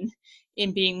at in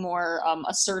being more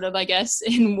assertive, I guess,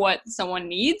 in what someone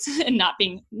needs and not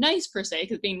being nice per se,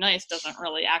 because being nice doesn't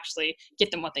really actually get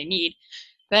them what they need.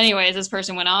 But anyways, this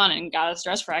person went on and got a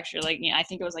stress fracture. Like, I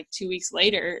think it was like 2 weeks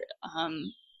later,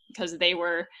 because they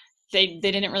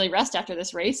didn't really rest after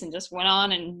this race and just went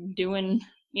on and doing,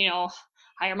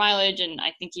 higher mileage and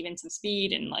I think even some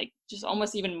speed and like just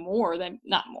almost even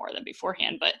not more than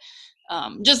beforehand, but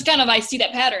just kind of I see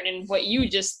that pattern in what you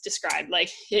just described. Like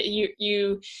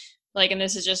you like, and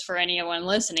this is just for anyone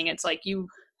listening, it's like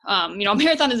a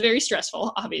marathon is very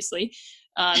stressful, obviously.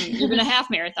 Even a half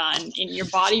marathon, and your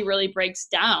body really breaks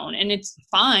down, and it's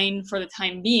fine for the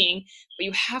time being, but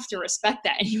you have to respect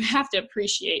that and you have to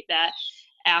appreciate that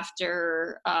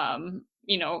after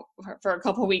for a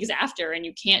couple of weeks after, and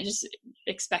you can't just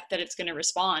expect that it's going to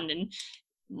respond. And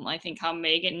I think how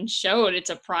Megan showed, it's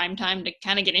a prime time to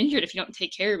kind of get injured if you don't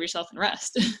take care of yourself and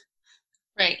rest.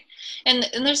 Right. And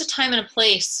there's a time and a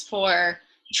place for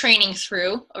training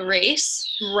through a race.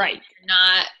 Right.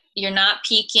 You're not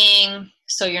peaking,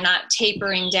 so you're not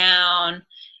tapering down.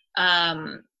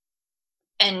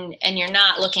 And you're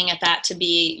not looking at that to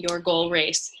be your goal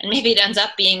race. And maybe it ends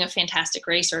up being a fantastic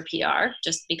race or a PR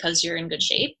just because you're in good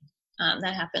shape.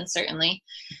 That happens certainly.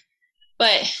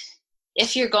 But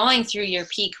if you're going through your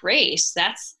peak race,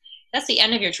 that's the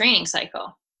end of your training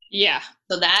cycle. Yeah.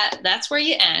 So that's where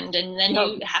you end, and then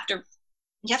you have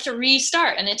to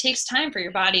restart, and it takes time for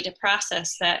your body to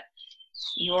process that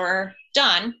you're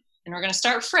done and we're going to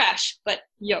start fresh, but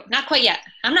not quite yet.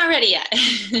 I'm not ready yet.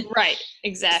 Right.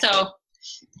 Exactly. So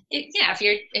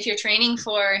if you're training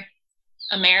for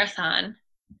a marathon,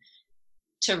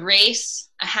 to race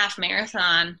a half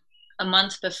marathon a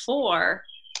month before,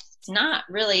 it's not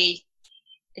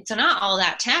all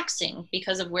that taxing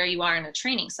because of where you are in a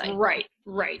training cycle. Right.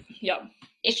 Yep.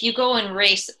 If you go and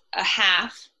race a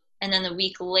half and then the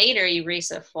week later you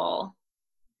race a full,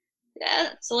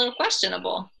 it's a little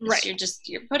questionable. Right.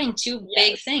 You're putting two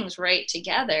big things right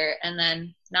together and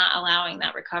then not allowing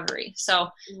that recovery. So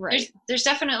there's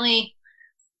definitely,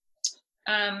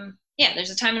 there's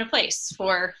a time and a place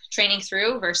for training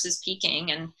through versus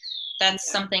peaking. And that's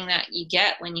something that you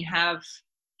get when you have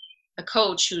a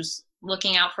coach who's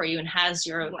looking out for you and has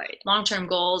your long-term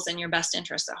goals and your best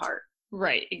interests at heart.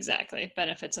 Right, exactly.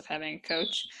 Benefits of having a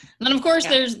coach. And then of course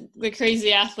there's the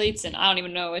crazy athletes, and I don't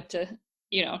even know what to,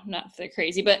 not if they're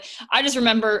crazy, but I just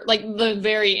remember like the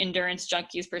very endurance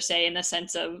junkies per se, in the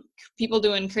sense of people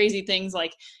doing crazy things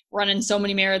like running so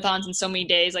many marathons in so many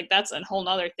days. Like that's a whole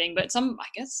nother thing. But some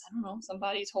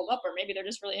bodies hold up, or maybe they're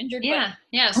just really injured.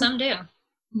 Yeah, some do.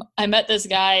 I met this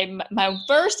guy, my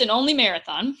first and only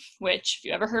marathon, which if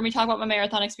you ever heard me talk about my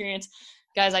marathon experience,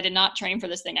 guys, I did not train for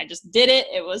this thing. I just did it.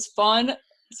 It was fun.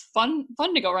 It's fun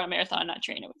to go run a marathon and not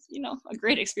train. It was, a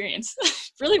great experience.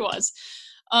 It really was.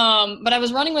 But I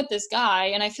was running with this guy,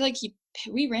 and I feel like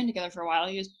we ran together for a while.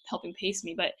 He was helping pace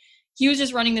me, but he was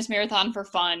just running this marathon for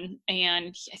fun.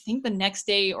 And I think the next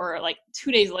day or like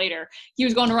 2 days later, he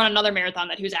was going to run another marathon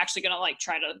that he was actually going to like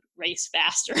try to race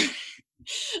faster.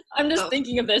 I'm just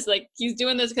thinking of this, like he's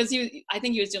doing this because I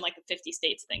think he was doing like the 50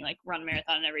 states thing, like run a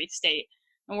marathon in every state.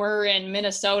 And we're in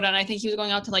Minnesota, and I think he was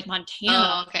going out to like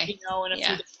Montana, in a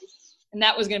few days. And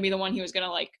that was going to be the one he was going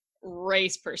to like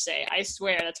race per se. I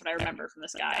swear that's what I remember from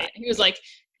this guy. He was like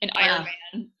an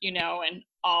Ironman, and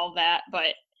all that.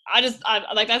 But I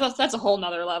like that's a whole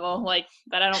nother level, like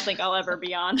that I don't think I'll ever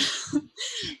be on.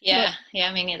 Me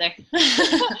neither.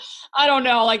 I don't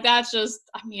know. Like that's just,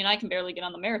 I can barely get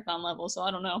on the marathon level, so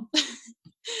I don't know.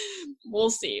 We'll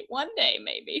see. One day,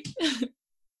 maybe.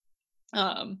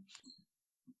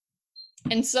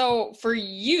 And so for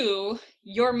you,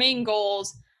 your main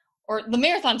goals, or the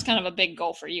marathon's kind of a big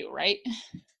goal for you, right?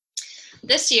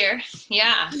 This year,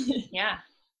 yeah.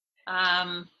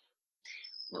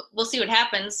 We'll see what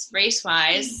happens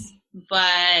race-wise,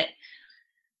 but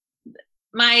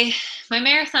my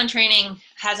marathon training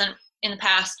hasn't in the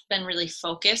past been really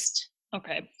focused.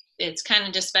 Okay. It's kind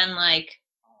of just been like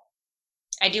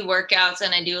I do workouts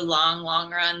and I do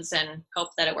long runs and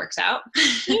hope that it works out.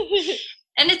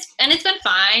 and it's been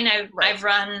fine. I've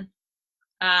run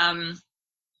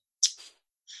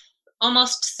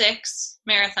almost 6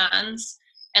 marathons,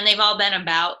 and they've all been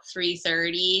about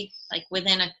 3:30, like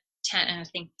within a 10, I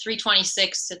think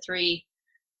 3:26 to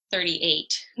 3:38.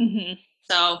 Mm-hmm.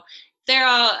 So they're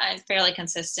all fairly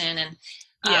consistent, and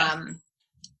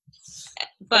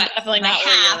but definitely not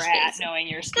where you're at, knowing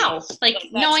your skills. No, like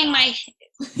knowing my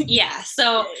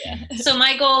So so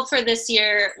my goal for this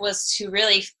year was to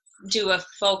really do a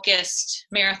focused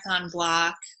marathon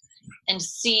block and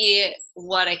see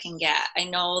what I can get. I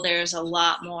know there's a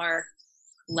lot more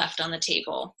left on the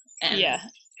table, and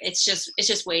it's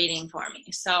just waiting for me.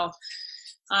 So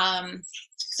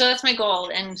so that's my goal,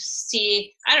 and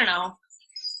see, I don't know,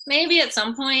 maybe at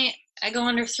some point I go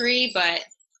under 3, but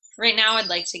right now I'd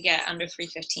like to get under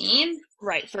 3:15.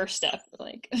 Right, first step,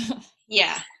 like.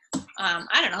 Yeah.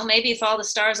 I don't know, maybe if all the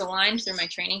stars aligned through my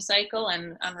training cycle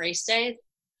and on race day,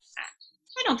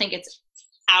 I don't think it's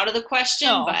out of the question,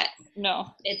 but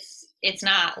no, it's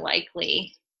not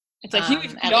likely. It's a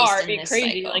huge PR. It'd be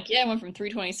crazy. Cycle. Like, I went from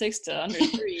 3:26 to under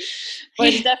 3, but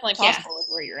it's definitely possible with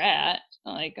where you're at.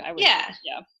 Like, I would.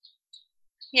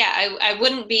 I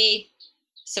wouldn't be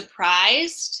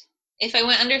surprised if I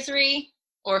went under 3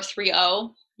 or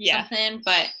 3:0 something,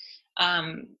 but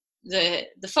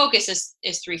the focus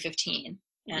is 3:15,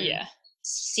 and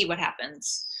see what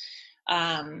happens.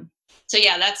 So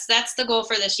that's the goal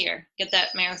for this year. Get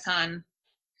that marathon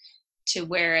to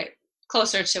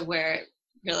closer to where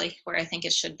I think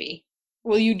it should be.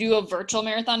 Will you do a virtual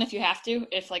marathon if you have to?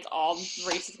 If like all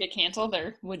races get canceled,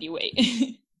 or would you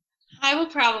wait? I will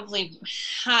probably,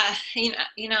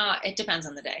 it depends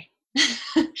on the day.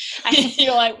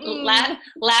 You're like,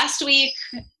 last week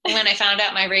when I found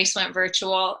out my race went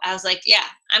virtual, I was like,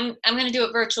 I'm going to do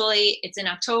it virtually. It's in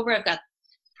October. I've got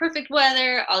perfect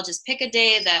weather. I'll just pick a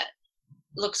day that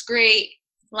looks great,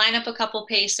 line up a couple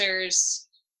pacers,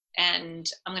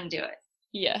 and I'm going to do it.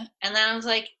 Yeah. And then I was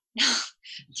like, no,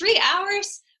 3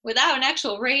 hours without an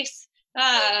actual race?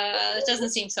 It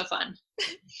doesn't seem so fun.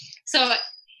 So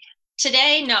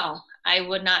today, no, I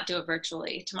would not do it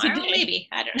virtually. Tomorrow, maybe.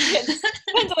 I don't know.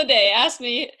 Depends on the day. Ask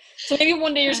me. So maybe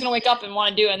one day you're just going to wake up and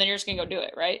want to do it, and then you're just going to go do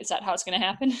it, right? Is that how it's going to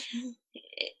happen?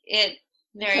 It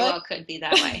very well could be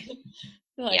that way.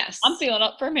 Like, yes. I'm feeling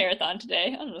up for a marathon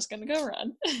today. I'm just going to go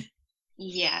run.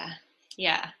 Yeah.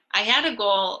 I had a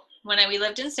goal when we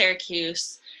lived in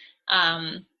Syracuse.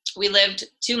 We lived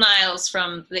 2 miles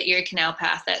from the Erie Canal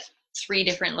Path at 3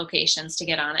 different locations to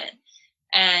get on it.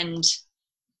 And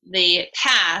the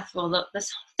path,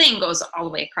 this thing goes all the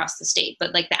way across the state,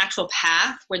 but like the actual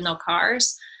path with no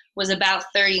cars was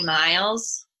about 30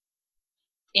 miles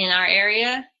in our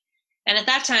area. And at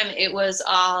that time it was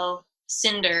all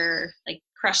cinder, like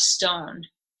crushed stone.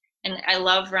 And I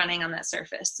love running on that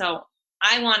surface. So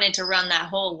I wanted to run that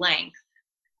whole length,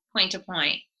 point to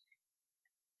point,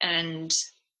 and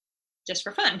just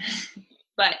for fun.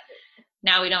 But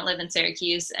now we don't live in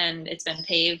Syracuse, and it's been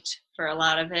paved for a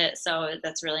lot of it, so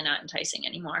that's really not enticing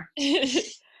anymore.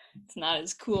 It's not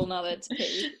as cool now that it's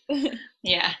paved.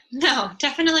 Yeah, no,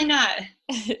 definitely not.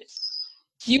 Do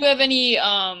you have any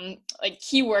like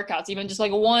key workouts, even just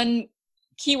like one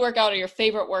key workout or your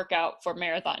favorite workout for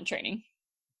marathon training?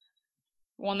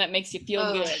 One that makes you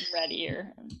feel good, ready,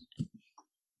 or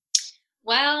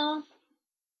well,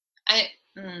 I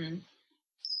don't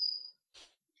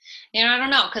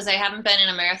know, because I haven't been in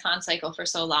a marathon cycle for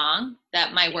so long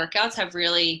that my workouts have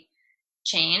really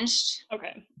changed.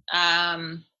 Okay. I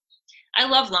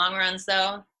love long runs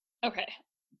though. Okay.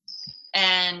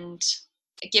 And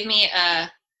give me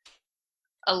a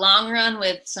long run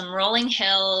with some rolling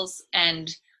hills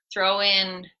and throw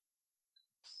in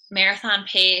marathon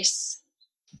pace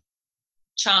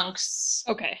chunks.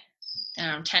 Okay.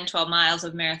 10, 12 miles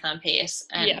of marathon pace.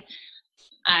 And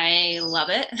I love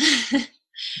it.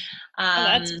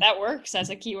 That works as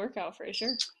a key workout for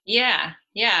sure. Yeah.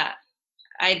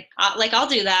 I'll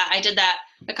do that. I did that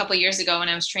a couple years ago when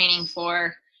I was training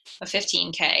for a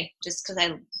 15K, just because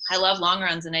I love long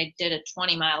runs, and I did a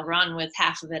 20-mile run with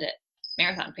half of it at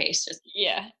marathon pace. Just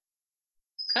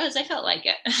because I felt like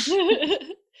it.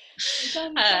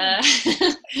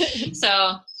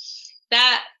 So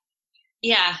that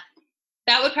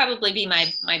would probably be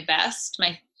my best,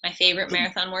 my my favorite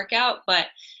marathon workout, but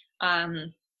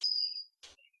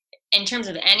in terms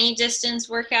of any distance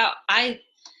workout, I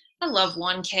love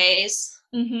 1Ks.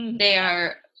 Mm-hmm. They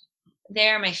are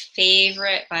my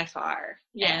favorite by far.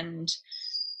 Yeah. And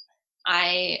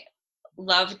I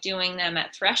love doing them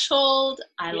at threshold.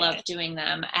 I love doing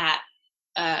them at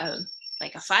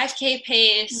like a 5K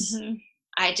pace. Mm-hmm.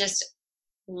 I just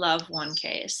love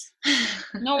 1Ks.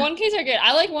 No, 1Ks are good.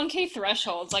 I like 1K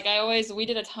thresholds. Like we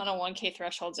did a ton of 1K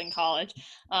thresholds in college,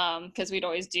 because we'd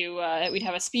always do, we'd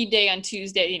have a speed day on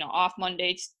Tuesday, off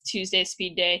Monday, Tuesday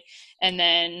speed day, and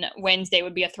then Wednesday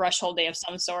would be a threshold day of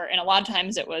some sort. And a lot of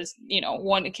times it was,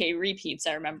 1K repeats,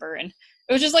 I remember. And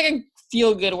it was just like a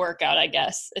feel good workout, I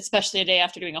guess, especially a day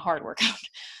after doing a hard workout.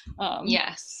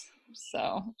 Yes.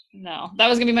 So no, that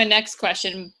was gonna be my next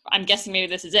question. I'm guessing maybe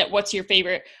this is it. What's your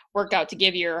favorite workout to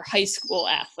give your high school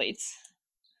athletes?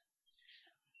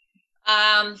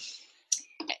 Well,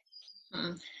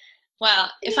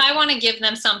 if I want to give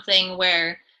them something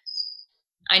where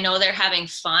I know they're having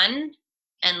fun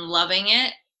and loving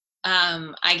it,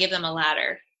 I give them a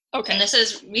ladder. Okay. And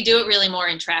we do it really more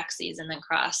in track season than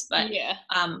cross, but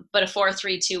but a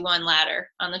 4-3-2-1 ladder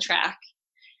on the track,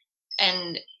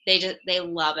 and they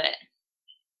love it.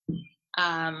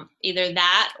 Either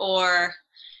that or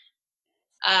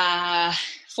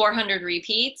 400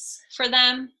 repeats for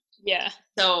them. Yeah.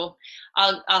 So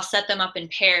I'll set them up in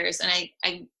pairs, and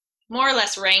I more or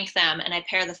less rank them, and I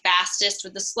pair the fastest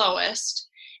with the slowest,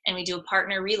 and we do a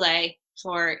partner relay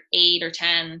for 8 or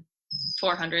 10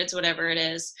 400s, whatever it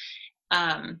is.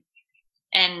 And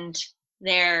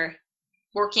they're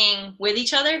working with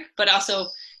each other, but also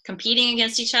competing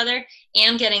against each other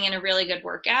and getting in a really good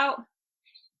workout.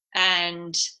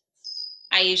 And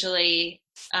I usually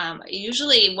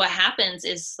what happens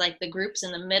is like the groups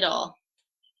in the middle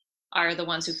are the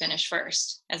ones who finish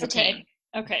first as a team.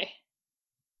 Okay.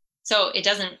 So it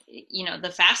doesn't,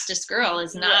 the fastest girl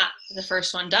is not the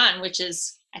first one done, which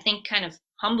is, I think, kind of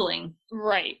humbling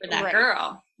for that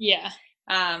girl. Yeah.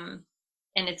 And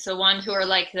it's the one who are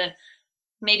like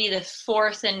maybe the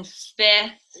 4th and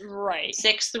 5th,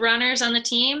 6th runners on the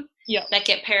team that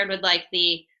get paired with like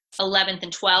the 11th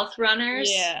and 12th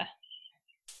runners. Yeah.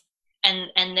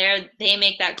 And they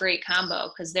make that great combo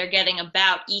because they're getting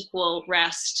about equal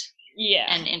rest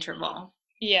and interval.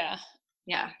 Yeah.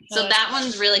 Yeah. So that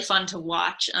one's really fun to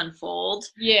watch unfold.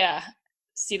 Yeah.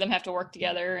 See them have to work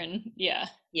together and Yeah.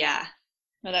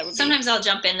 No, that would Sometimes I'll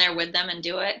jump in there with them and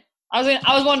do it. I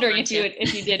was wondering if you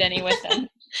did any with them.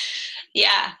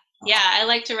 Yeah. I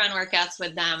like to run workouts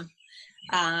with them,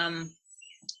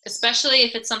 especially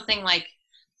if it's something like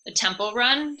a tempo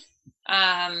run.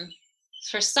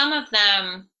 For some of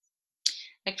them,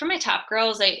 like for my top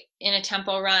girls, in a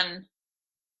tempo run,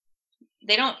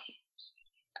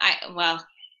 I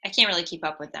can't really keep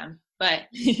up with them, but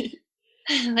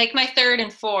like my 3rd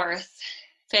and 4th,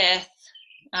 5th,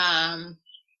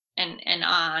 and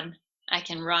on, I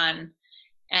can run,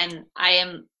 and I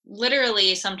am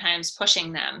literally sometimes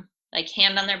pushing them, like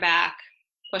hand on their back,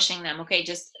 pushing them. Okay,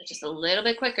 just a little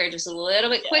bit quicker,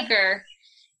 quicker,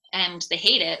 and they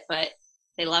hate it, but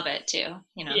they love it too.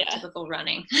 Typical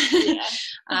running.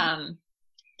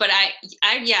 But I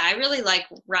really like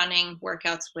running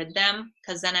workouts with them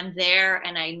because then I'm there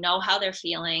and I know how they're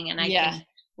feeling, and I can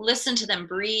listen to them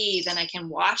breathe, and I can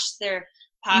watch their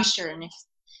posture. And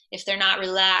if they're not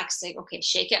relaxed, like, okay,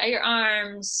 shake out your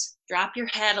arms, drop your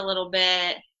head a little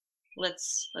bit.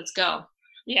 Let's go.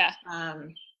 Yeah.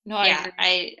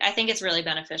 I think it's really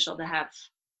beneficial to have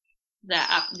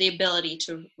the ability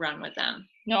to run with them.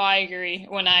 No, I agree.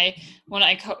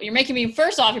 You're making me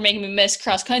miss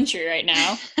cross country right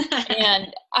now.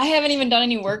 And I haven't even done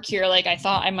any work here. Like I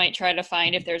thought I might try to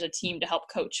find if there's a team to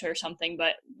help coach or something,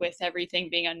 but with everything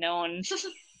being unknown,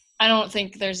 I don't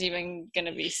think there's even going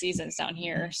to be seasons down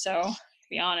here. So to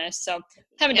be honest,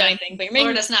 haven't done anything, but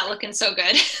Florida's not looking so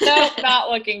good. No, not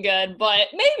looking good, but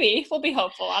maybe we'll be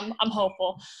hopeful. I'm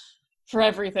hopeful for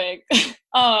everything.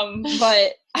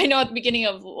 But I know at the beginning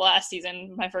of last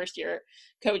season, my first year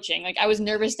coaching, like I was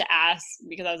nervous to ask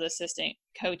because I was assistant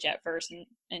coach at first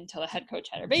until the head coach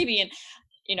had her baby. And,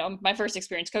 my first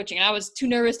experience coaching, and I was too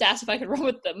nervous to ask if I could run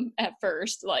with them at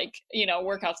first, like,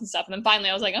 workouts and stuff. And then finally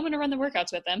I was like, I'm going to run the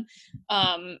workouts with them.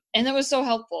 And that was so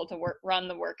helpful to run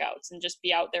the workouts and just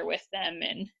be out there with them.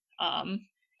 And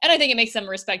I think it makes them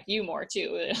respect you more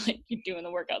too. Like you're doing the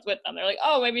workouts with them. They're like,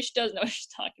 oh, maybe she does know what she's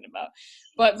talking about.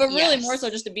 But really more so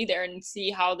just to be there and see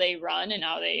how they run and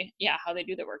how they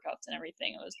do the workouts and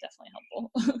everything. It was definitely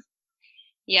helpful.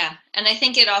 Yeah. And I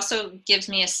think it also gives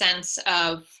me a sense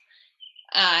of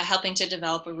helping to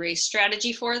develop a race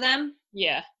strategy for them.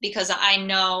 Yeah. Because I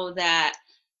know that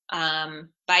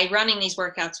by running these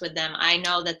workouts with them, I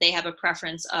know that they have a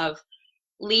preference of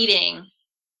leading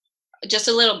just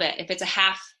a little bit. If it's a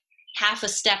half a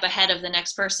step ahead of the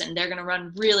next person, they're going to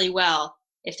run really well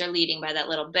if they're leading by that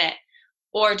little bit.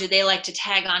 Or do they like to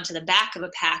tag onto the back of a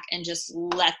pack and just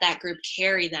let that group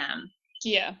carry them?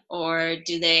 Yeah. Or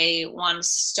do they want to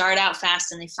start out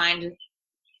fast and they find it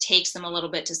takes them a little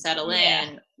bit to settle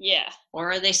in? Yeah.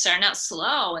 Or are they starting out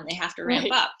slow and they have to ramp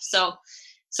up? So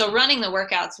running the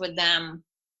workouts with them,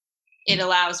 it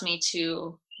allows me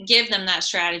to give them that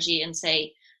strategy and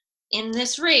say, in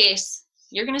this race,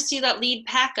 you're going to see that lead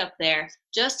pack up there.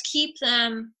 Just keep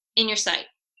them in your sight.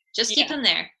 Just keep them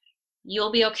there.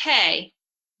 You'll be okay.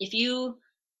 If you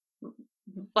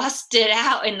bust it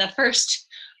out in the first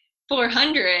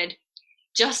 400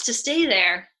 just to stay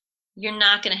there, you're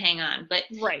not going to hang on. But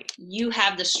you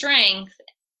have the strength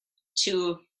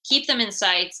to keep them in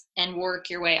sights and work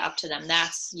your way up to them.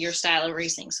 That's your style of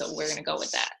racing. So we're going to go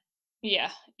with that. Yeah.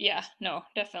 No,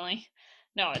 definitely.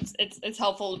 No, it's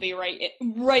helpful to be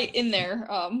right in there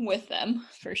with them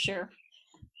for sure.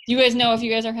 Do you guys know if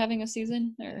you guys are having a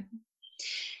season or?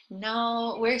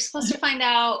 No, we're supposed to find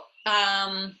out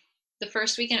the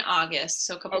first week in August,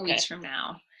 so a couple weeks from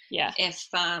now. Yeah. If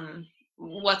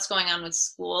what's going on with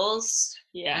schools.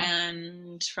 Yeah.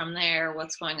 And from there,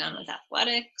 what's going on with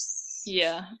athletics.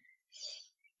 Yeah.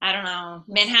 I don't know.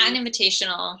 Manhattan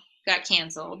Invitational got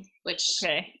canceled, which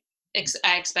I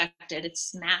expected.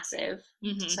 It's massive.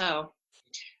 Mm-hmm. So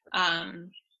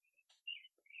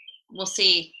we'll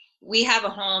see. We have a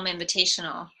home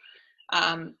invitational.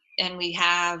 And we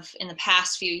have, in the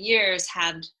past few years,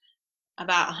 had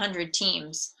about 100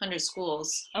 teams, 100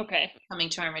 schools coming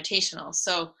to our invitational.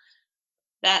 So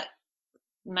that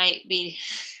might be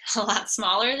a lot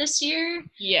smaller this year.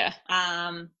 Yeah.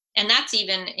 And that's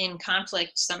even in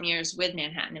conflict some years with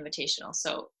Manhattan Invitational.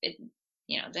 So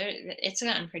it's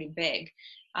gotten pretty big.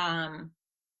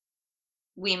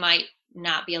 We might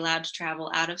not be allowed to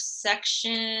travel out of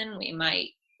section. We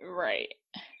might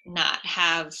not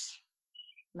have.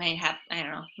 Might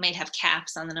have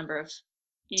caps on the number of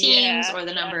teams or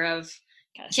the number of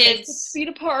kids. 6 feet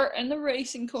apart in the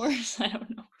racing course. I don't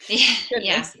know.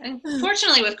 Yeah.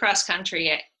 Unfortunately, with cross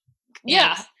country,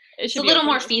 it's a little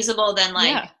more feasible than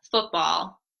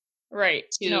football. Right.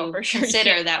 To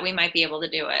consider that we might be able to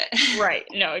do it. Right.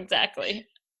 No, exactly.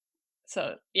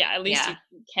 So at least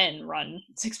you can run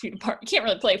 6 feet apart. You can't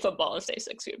really play football and stay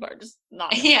 6 feet apart. Just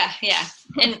not. Yeah.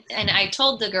 And I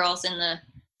told the girls in the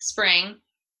spring,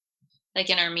 like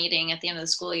in our meeting at the end of the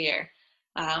school year,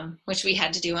 which we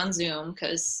had to do on Zoom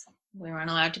because we weren't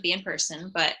allowed to be in person.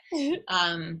 But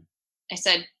I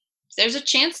said, there's a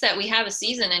chance that we have a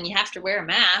season and you have to wear a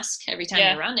mask every time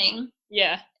you're running.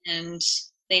 Yeah. And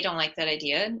they don't like that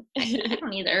idea. I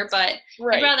don't either, but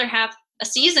I'd rather have a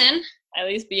season. At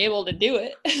least be able to do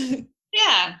it.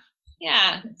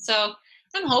 Yeah. So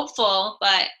I'm hopeful,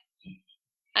 but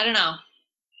I don't know.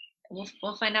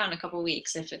 We'll find out in a couple of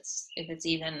weeks if it's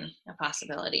even a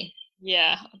possibility.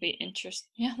 Yeah, it'll be interesting.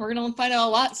 Yeah, we're gonna find out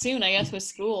a lot soon, I guess, with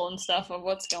school and stuff of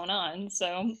what's going on.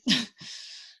 So,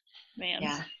 man.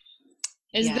 Yeah.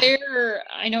 Is there?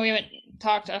 I know we haven't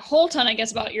talked a whole ton, I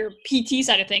guess, about your PT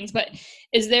side of things, but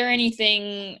is there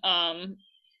anything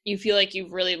you feel like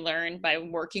you've really learned by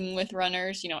working with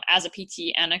runners? As a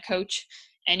PT and a coach,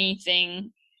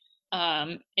 anything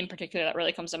in particular that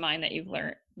really comes to mind that you've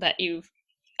learned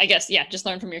just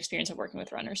learn from your experience of working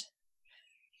with runners?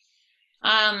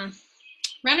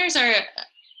 Runners are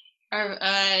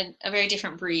a very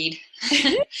different breed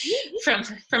from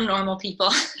normal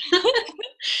people.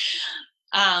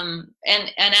 And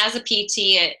as a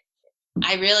PT,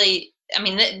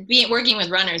 working with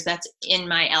runners, that's in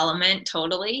my element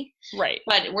totally. Right.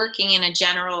 But working in a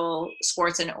general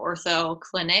sports and ortho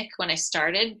clinic when I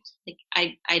started,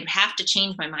 I'd have to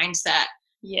change my mindset.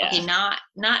 Yeah. Okay, not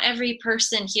every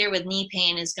person here with knee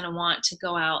pain is going to want to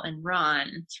go out and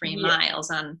run 3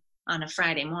 miles on a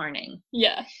Friday morning.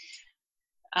 Yeah.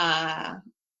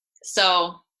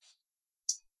 So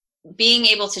being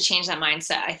able to change that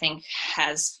mindset, I think,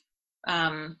 has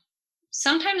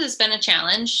sometimes it's been a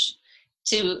challenge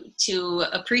to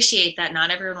appreciate that not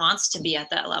everyone wants to be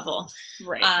at that level.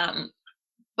 Right.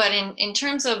 But in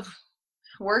terms of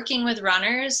working with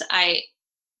runners,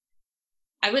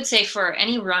 I would say for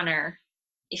any runner,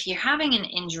 if you're having an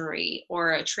injury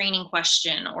or a training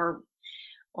question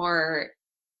or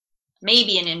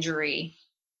maybe an injury,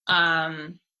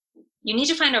 you need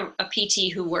to find a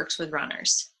PT who works with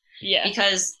runners. Yeah.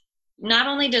 Because not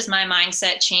only does my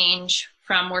mindset change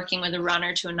from working with a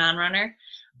runner to a non-runner,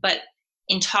 but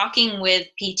in talking with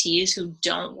PTs who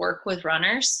don't work with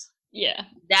runners, Yeah.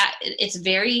 that it's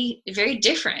very, very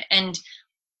different. And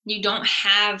you don't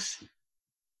have,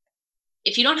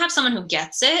 if you don't have someone who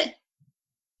gets it,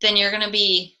 then you're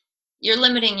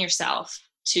limiting yourself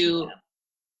to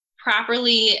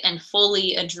properly and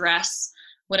fully address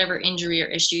whatever injury or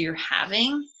issue you're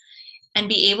having and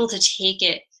be able to take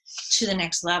it to the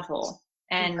next level.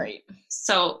 And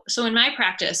so in my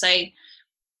practice, I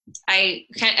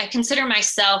consider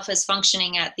myself as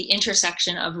functioning at the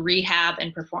intersection of rehab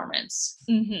and performance,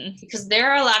 because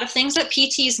there are a lot of things that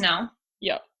PTs know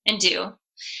and do,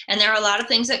 and there are a lot of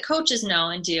things that coaches know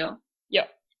and do.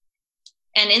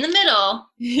 And in the middle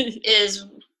is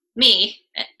me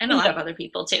and a lot of other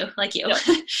people too, like you,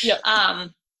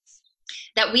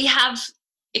 that we have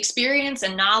experience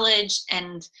and knowledge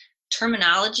and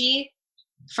terminology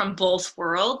from both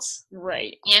worlds.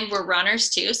 And we're runners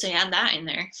too, so you add that in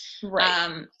there.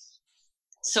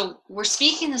 So we're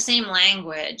speaking the same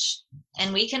language,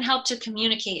 and we can help to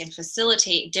communicate and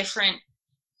facilitate different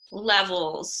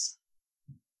levels.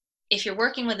 If you're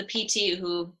working with a PT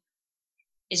who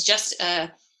is just I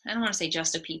don't want to say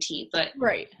just a PT, but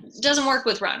doesn't work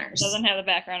with runners, doesn't have the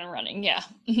background in running,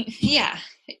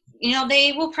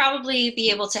 they will probably be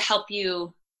able to help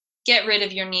you get rid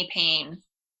of your knee pain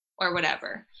or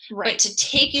whatever. But to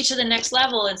take you to the next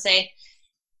level and say,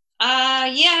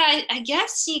 I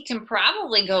guess you can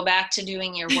probably go back to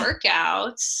doing your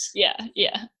workouts.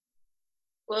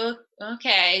 Well,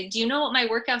 okay. Do you know what my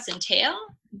workouts entail?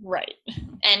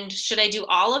 And should I do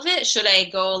all of it? Should I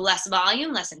go less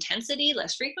volume, less intensity,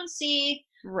 less frequency?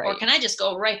 Or can I just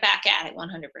go right back at it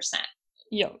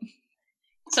 100%?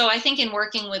 So I think in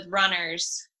working with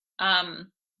runners,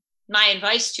 my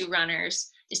advice to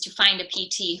runners is to find a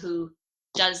PT who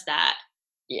does that.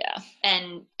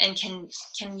 And can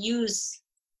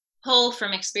pull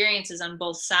from experiences on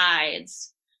both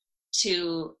sides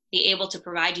to be able to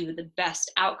provide you with the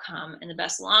best outcome and the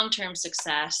best long-term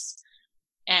success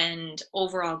and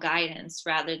overall guidance,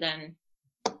 rather than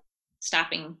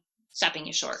stopping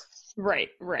you short.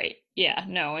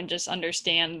 And just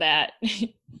understand that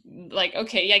like,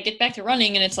 okay, get back to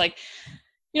running, and it's like,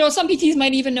 some PTs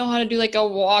might even know how to do like a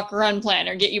walk run plan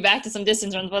or get you back to some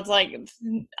distance runs, but it's like,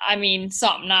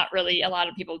 some, not really. A lot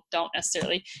of people don't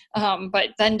necessarily. But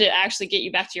then to actually get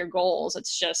you back to your goals,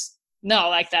 it's just, no,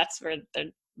 like that's where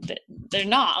they're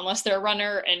not, unless they're a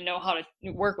runner and know how to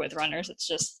work with runners. It's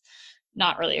just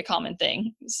not really a common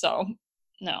thing. So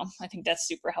no, I think that's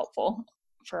super helpful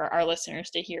for our listeners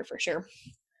to hear for sure.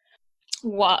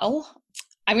 Well,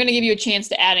 I'm going to give you a chance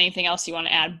to add anything else you want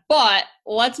to add, but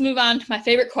let's move on to my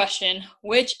favorite question,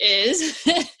 which is,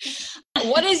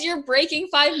 what is your breaking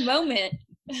 5 moment?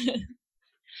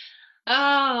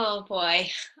 Oh boy.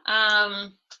 I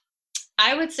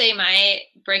would say my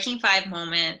breaking 5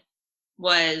 moment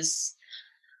was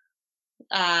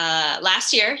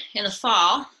last year in the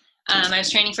fall. I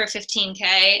was training for a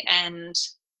 15K, and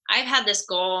I've had this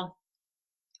goal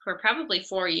for probably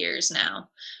 4 years now,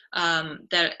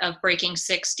 that of breaking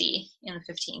 60 in the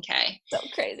 15K. So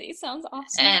crazy. Sounds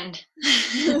awesome. And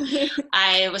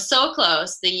I was so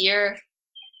close I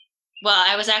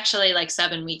was actually like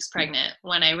 7 weeks pregnant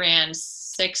when I ran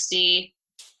 60:28.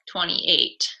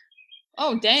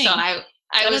 Oh, dang. So I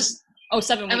was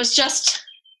 7 weeks. I was just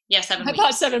 7 weeks. I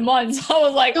thought 7 months. I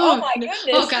was like, oh my goodness.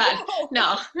 Oh God.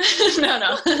 No.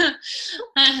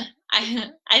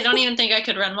 I don't even think I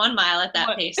could run 1 mile at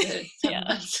that pace.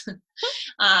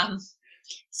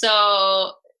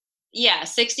 So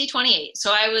 60:28.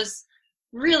 So I was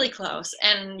really close,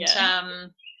 and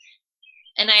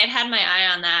and I had my eye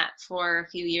on that for a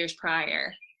few years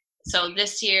prior. So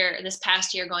this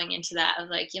past year going into that, I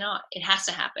was like, it has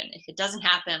to happen. If it doesn't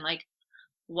happen, like,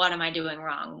 what am I doing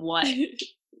wrong? What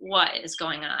is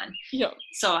going on?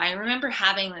 So I remember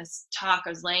having this talk. I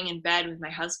was laying in bed with my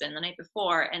husband the night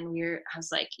before, and I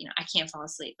was like, I can't fall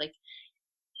asleep. Like,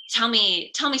 tell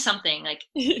me something. Like,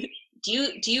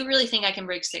 do you really think I can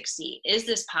break 60? Is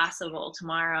this possible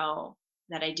tomorrow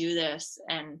that I do this?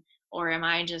 Or am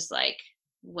I just like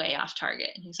way off target?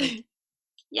 And he's like,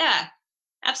 yeah,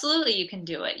 absolutely, you can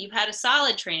do it. You've had a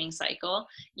solid training cycle.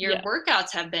 Your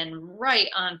workouts have been right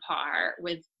on par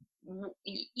with,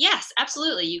 yes,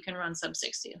 absolutely, you can run sub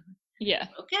 60.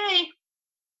 Okay.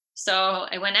 So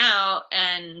I went out,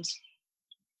 and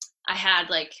I had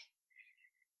like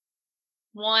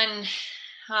one,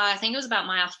 I think it was about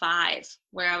mile 5,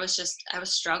 where I was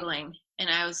struggling, and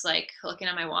I was like looking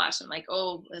at my watch. I'm like,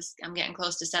 I'm getting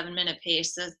close to 7-minute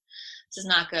pace. This is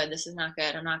not good. This is not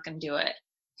good. I'm not going to do it.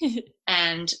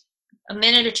 And a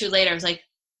minute or two later, I was like,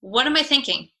 what am I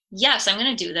thinking? Yes, I'm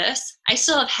going to do this. I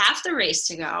still have half the race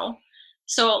to go.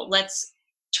 So let's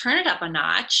turn it up a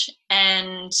notch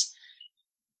and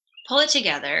pull it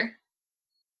together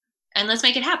and let's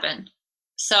make it happen.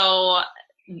 So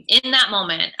in that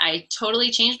moment, I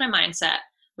totally changed my mindset,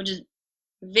 which is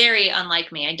very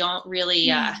unlike me. I don't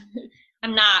really, I'm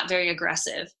not very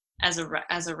aggressive as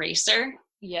a racer.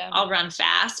 Yeah. I'll run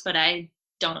fast, but I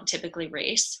don't typically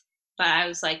race. But I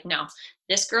was like, no,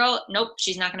 this girl, nope,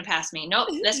 she's not going to pass me. Nope,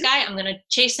 this guy, I'm going to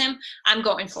chase him. I'm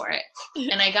going for it.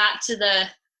 And I got to the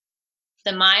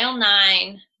mile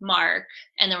 9 mark,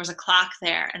 and there was a clock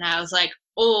there. And I was like,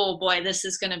 oh boy, this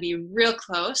is going to be real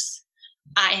close.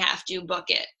 I have to book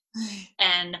it.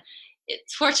 And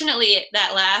fortunately,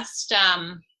 that last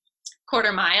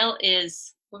quarter mile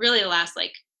is really the last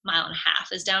like mile and a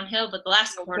half is downhill, but the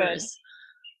last quarter is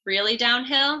really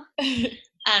downhill.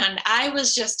 And I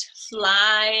was just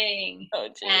flying. Oh,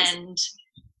 and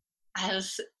I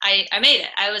made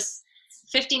it. I was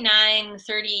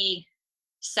 59:37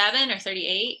 or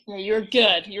 38. Yeah, you're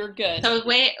good. You're good. So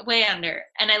way under.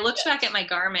 And I looked back at my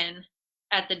Garmin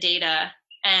at the data,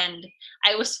 and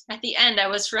I was at the end. I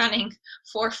was running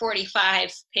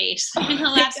 4:45 pace in the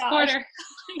last quarter.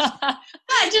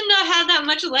 I did not have that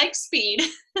much leg speed.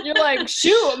 You're like,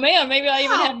 shoot, man, maybe I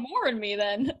even had more in me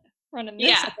than running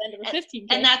this at the end of a 15K.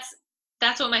 And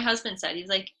that's what my husband said. He's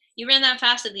like, you ran that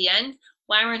fast at the end.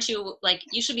 Why weren't you like,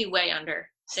 you should be way under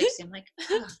 60. I'm like,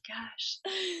 oh gosh.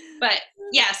 But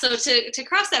yeah, so to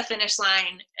cross that finish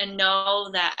line and know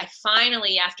that I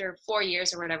finally, after 4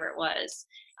 years or whatever it was,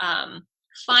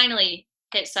 finally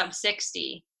hit sub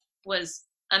 60 was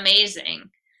amazing.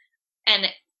 And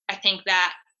I think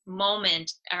that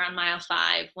moment around mile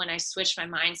 5 when I switched my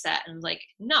mindset and was like,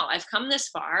 no, I've come this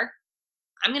far.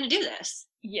 I'm going to do this.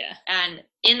 Yeah. And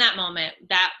in that moment,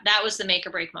 that was the make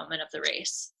or break moment of the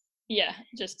race. Yeah.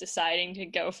 Just deciding to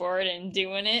go for it and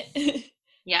doing it.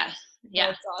 Yeah. Yeah.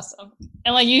 That's awesome.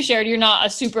 And like you shared, you're not a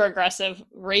super aggressive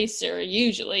racer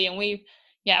usually. And we've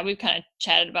kind of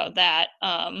chatted about that.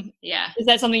 Yeah. Is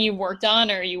that something you've worked on,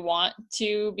 or you want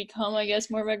to become, I guess,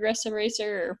 more of an aggressive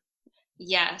racer? Or?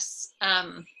 Yes.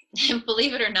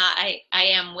 Believe it or not, I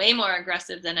am way more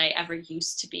aggressive than I ever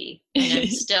used to be. And I'm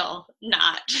still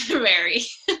not very.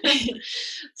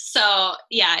 So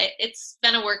yeah, it's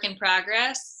been a work in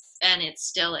progress, and it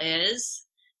still is.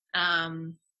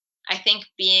 I think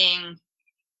being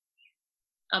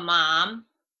a mom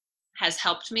has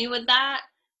helped me with that,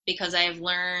 because I have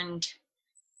learned,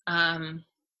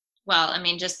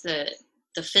 just the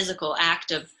physical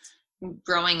act of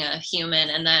growing a human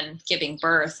and then giving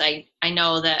birth. I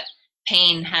know that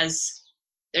pain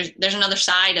there's another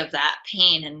side of that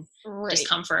pain and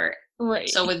discomfort. Right.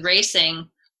 So with racing,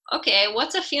 okay,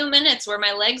 what's a few minutes where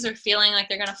my legs are feeling like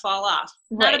they're going to fall off?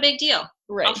 Not a big deal.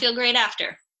 Right. I'll feel great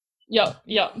after. Yep.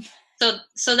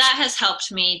 So that has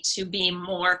helped me to be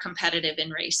more competitive in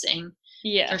racing.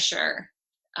 Yeah. For sure.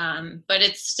 But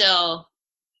it's still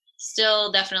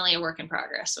definitely a work in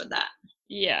progress with that.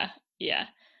 Yeah.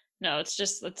 No,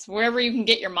 it's wherever you can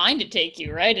get your mind to take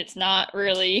you, right? It's not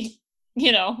really,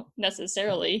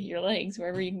 necessarily your legs,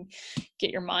 wherever you can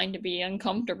get your mind to be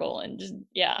uncomfortable and just,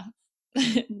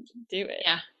 do it.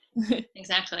 Yeah,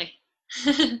 exactly.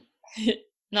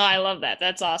 No, I love that.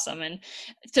 That's awesome. And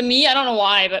to me, I don't know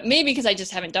why, but maybe because I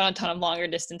just haven't done a ton of longer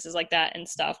distances like that and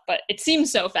stuff, but it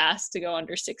seems so fast to go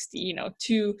under 60,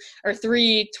 2 or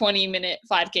 3 20-minute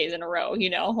 5Ks in a row,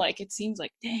 like it seems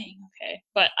like, dang, okay.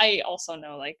 But I also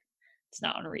know like it's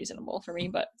not unreasonable for me,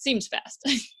 but it seems fast.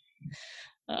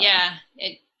 Yeah,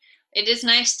 it is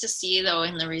nice to see though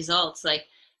in the results, like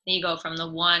you go from the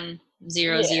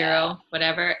 1-0-0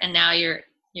 whatever, and now you're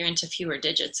into fewer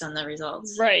digits on the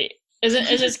results. Right.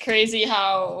 It's just crazy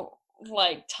how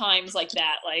like times like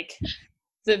that, like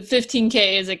the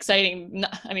 15K is exciting.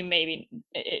 I mean, maybe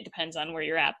it depends on where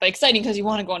you're at, but exciting because you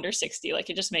want to go under 60.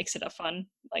 Like it just makes it a fun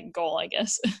like goal, I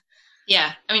guess.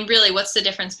 Yeah. I mean, really, what's the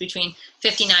difference between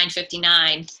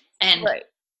 59:59 and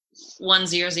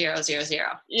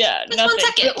 1:00:00? Yeah. It's 1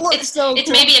 second. It's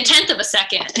maybe a tenth of a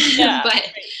second. Yeah. But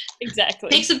right. Exactly.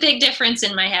 Makes a big difference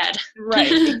in my head.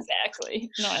 Right. Exactly.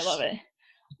 No, I love it.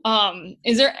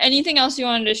 Is there anything else you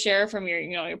wanted to share from your,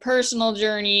 your personal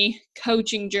journey,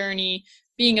 coaching journey,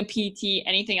 being a PT,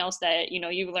 anything else that,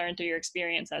 you've learned through your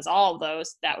experience as all of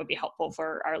those that would be helpful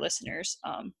for our listeners,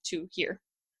 to hear?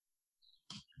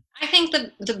 I think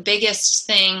the biggest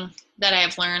thing that I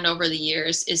have learned over the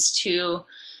years is to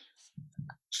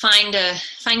find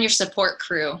your support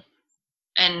crew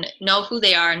and know who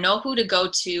they are, know who to go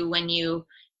to when you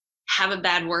have a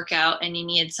bad workout and you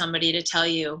need somebody to tell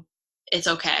you it's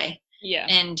okay. Yeah.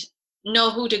 And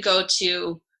know who to go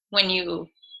to when you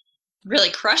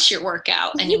really crush your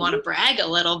workout and you want to brag a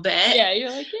little bit. Yeah, you're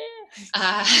like, yeah.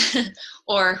 uh,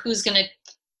 or who's gonna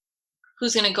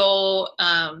go,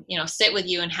 sit with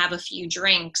you and have a few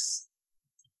drinks,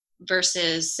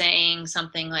 versus saying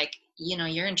something like,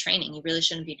 you're in training, you really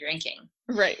shouldn't be drinking.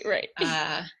 Right.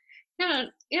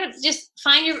 Just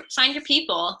find your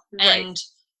people, Right. and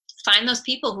find those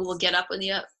people who will get up with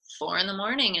you at 4 a.m.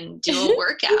 and do a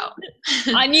workout.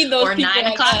 I need those or people,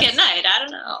 9 o'clock at night. I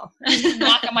don't know.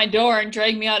 Knock on my door and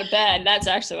drag me out of bed. That's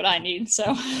actually what I need.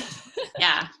 So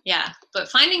yeah. But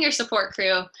finding your support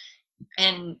crew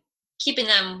and keeping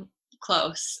them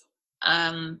close.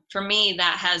 For me,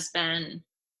 that has been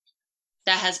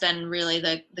really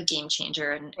the game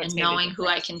changer, and knowing who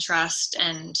I can trust,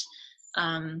 and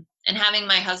having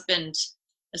my husband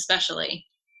especially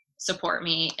support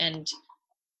me, and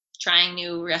trying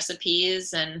new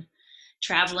recipes, and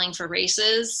traveling for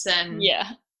races, and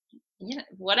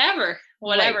whatever.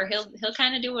 Right. He'll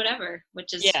kind of do whatever,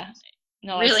 which is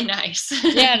really nice.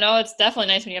 It's definitely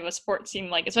nice when you have a sports team,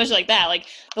 like, especially like that. Like,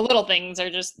 the little things are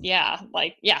just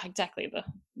exactly, the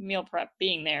meal prep,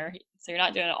 being there, so you're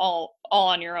not doing it all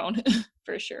on your own.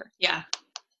 For sure. Yeah.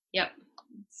 Yep.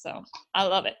 So I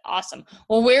love it. Awesome.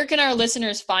 Well, where can our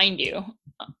listeners find you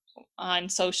on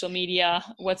social media?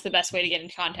 What's the best way to get in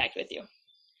contact with you?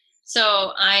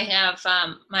 So I have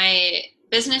my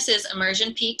business is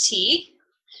Immersion PT.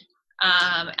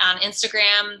 On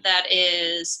Instagram, that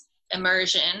is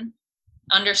Immersion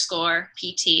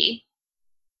 _PT.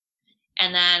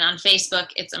 And then on Facebook,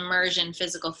 it's Immersion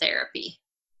Physical Therapy.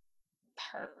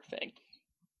 Perfect.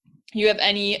 You have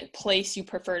any place you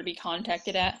prefer to be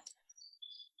contacted at?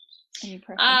 Any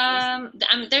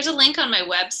preferences? There's a link on my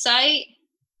website,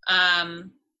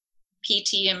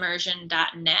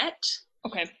 ptimmersion.net.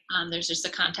 Okay. There's just a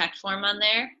contact form on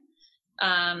there.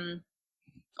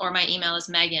 Or my email is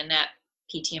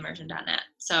megan@ptimmersion.net.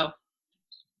 So,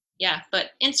 yeah,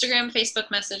 but Instagram, Facebook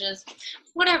messages,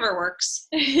 whatever works.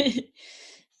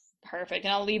 Perfect.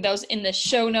 And I'll leave those in the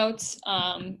show notes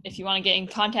if you want to get in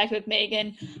contact with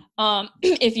Megan.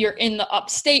 If you're in the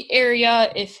upstate area,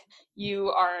 if you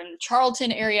are in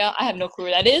Charlton area, I have no clue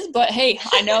where that is, but hey,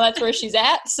 I know that's where she's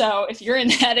at. So if you're in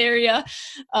that area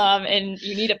and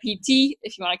you need a PT,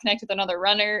 if you want to connect with another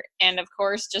runner, and of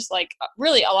course, just like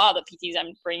really a lot of the PTs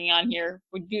I'm bringing on here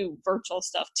would do virtual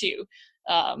stuff too.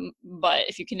 But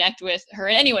if you connect with her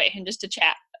in any way and just to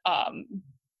chat,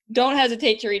 don't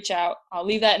hesitate to reach out. I'll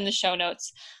leave that in the show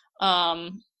notes.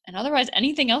 And otherwise,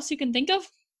 anything else you can think of?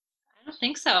 I don't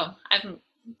think so.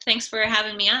 Thanks for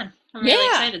having me on. I'm really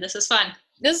excited. This is fun.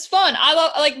 This is fun. I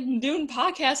love doing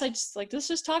podcasts. I just let's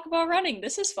just talk about running.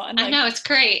 This is fun. I know, it's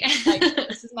great.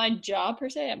 This is my job per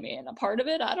se. I mean, a part of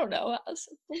it. I don't know.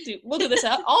 We'll do this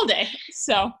all day.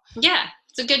 So yeah,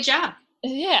 it's a good job.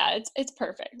 Yeah, it's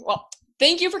perfect. Well,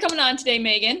 thank you for coming on today,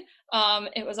 Megan.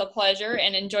 It was a pleasure,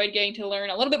 and enjoyed getting to learn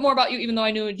a little bit more about you, even though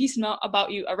I knew a decent amount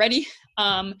about you already.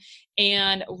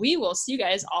 And we will see you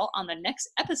guys all on the next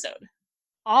episode.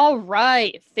 All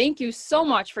right. Thank you so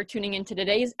much for tuning into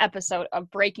today's episode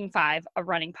of Breaking 5, a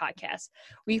running podcast.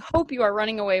 We hope you are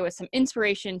running away with some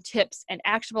inspiration, tips, and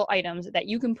actionable items that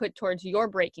you can put towards your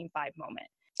Breaking 5 moment.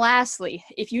 Lastly,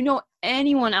 if you know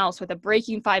anyone else with a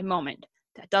Breaking 5 moment,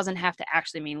 that doesn't have to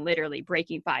actually mean literally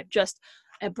Breaking 5, just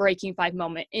a Breaking 5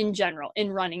 moment in general,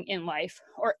 in running, in life,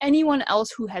 or anyone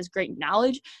else who has great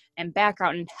knowledge and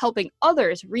background in helping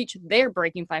others reach their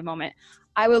Breaking 5 moment,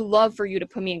 I would love for you to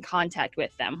put me in contact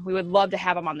with them. We would love to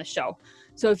have them on the show.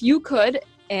 So if you could,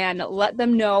 and let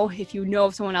them know, if you know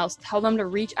of someone else, tell them to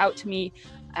reach out to me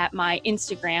at my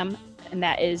Instagram, and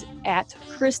that is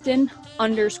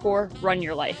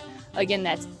 @Kristen_runyourlife. Again,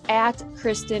 that's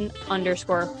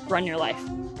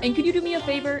 @Kristen_runyourlife. And could you do me a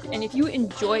favor? And if you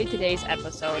enjoyed today's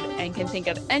episode and can think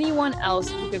of anyone else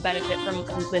who could benefit from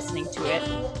listening to it,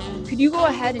 could you go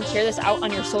ahead and share this out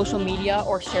on your social media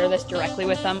or share this directly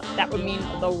with them? That would mean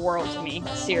the world to me,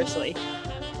 seriously.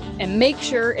 And make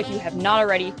sure, if you have not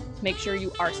already, make sure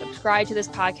you are subscribed to this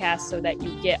podcast so that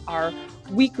you get our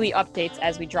weekly updates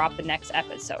as we drop the next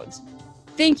episodes.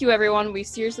 Thank you, everyone. We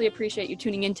seriously appreciate you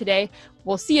tuning in today.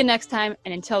 We'll see you next time.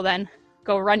 And until then,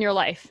 go run your life.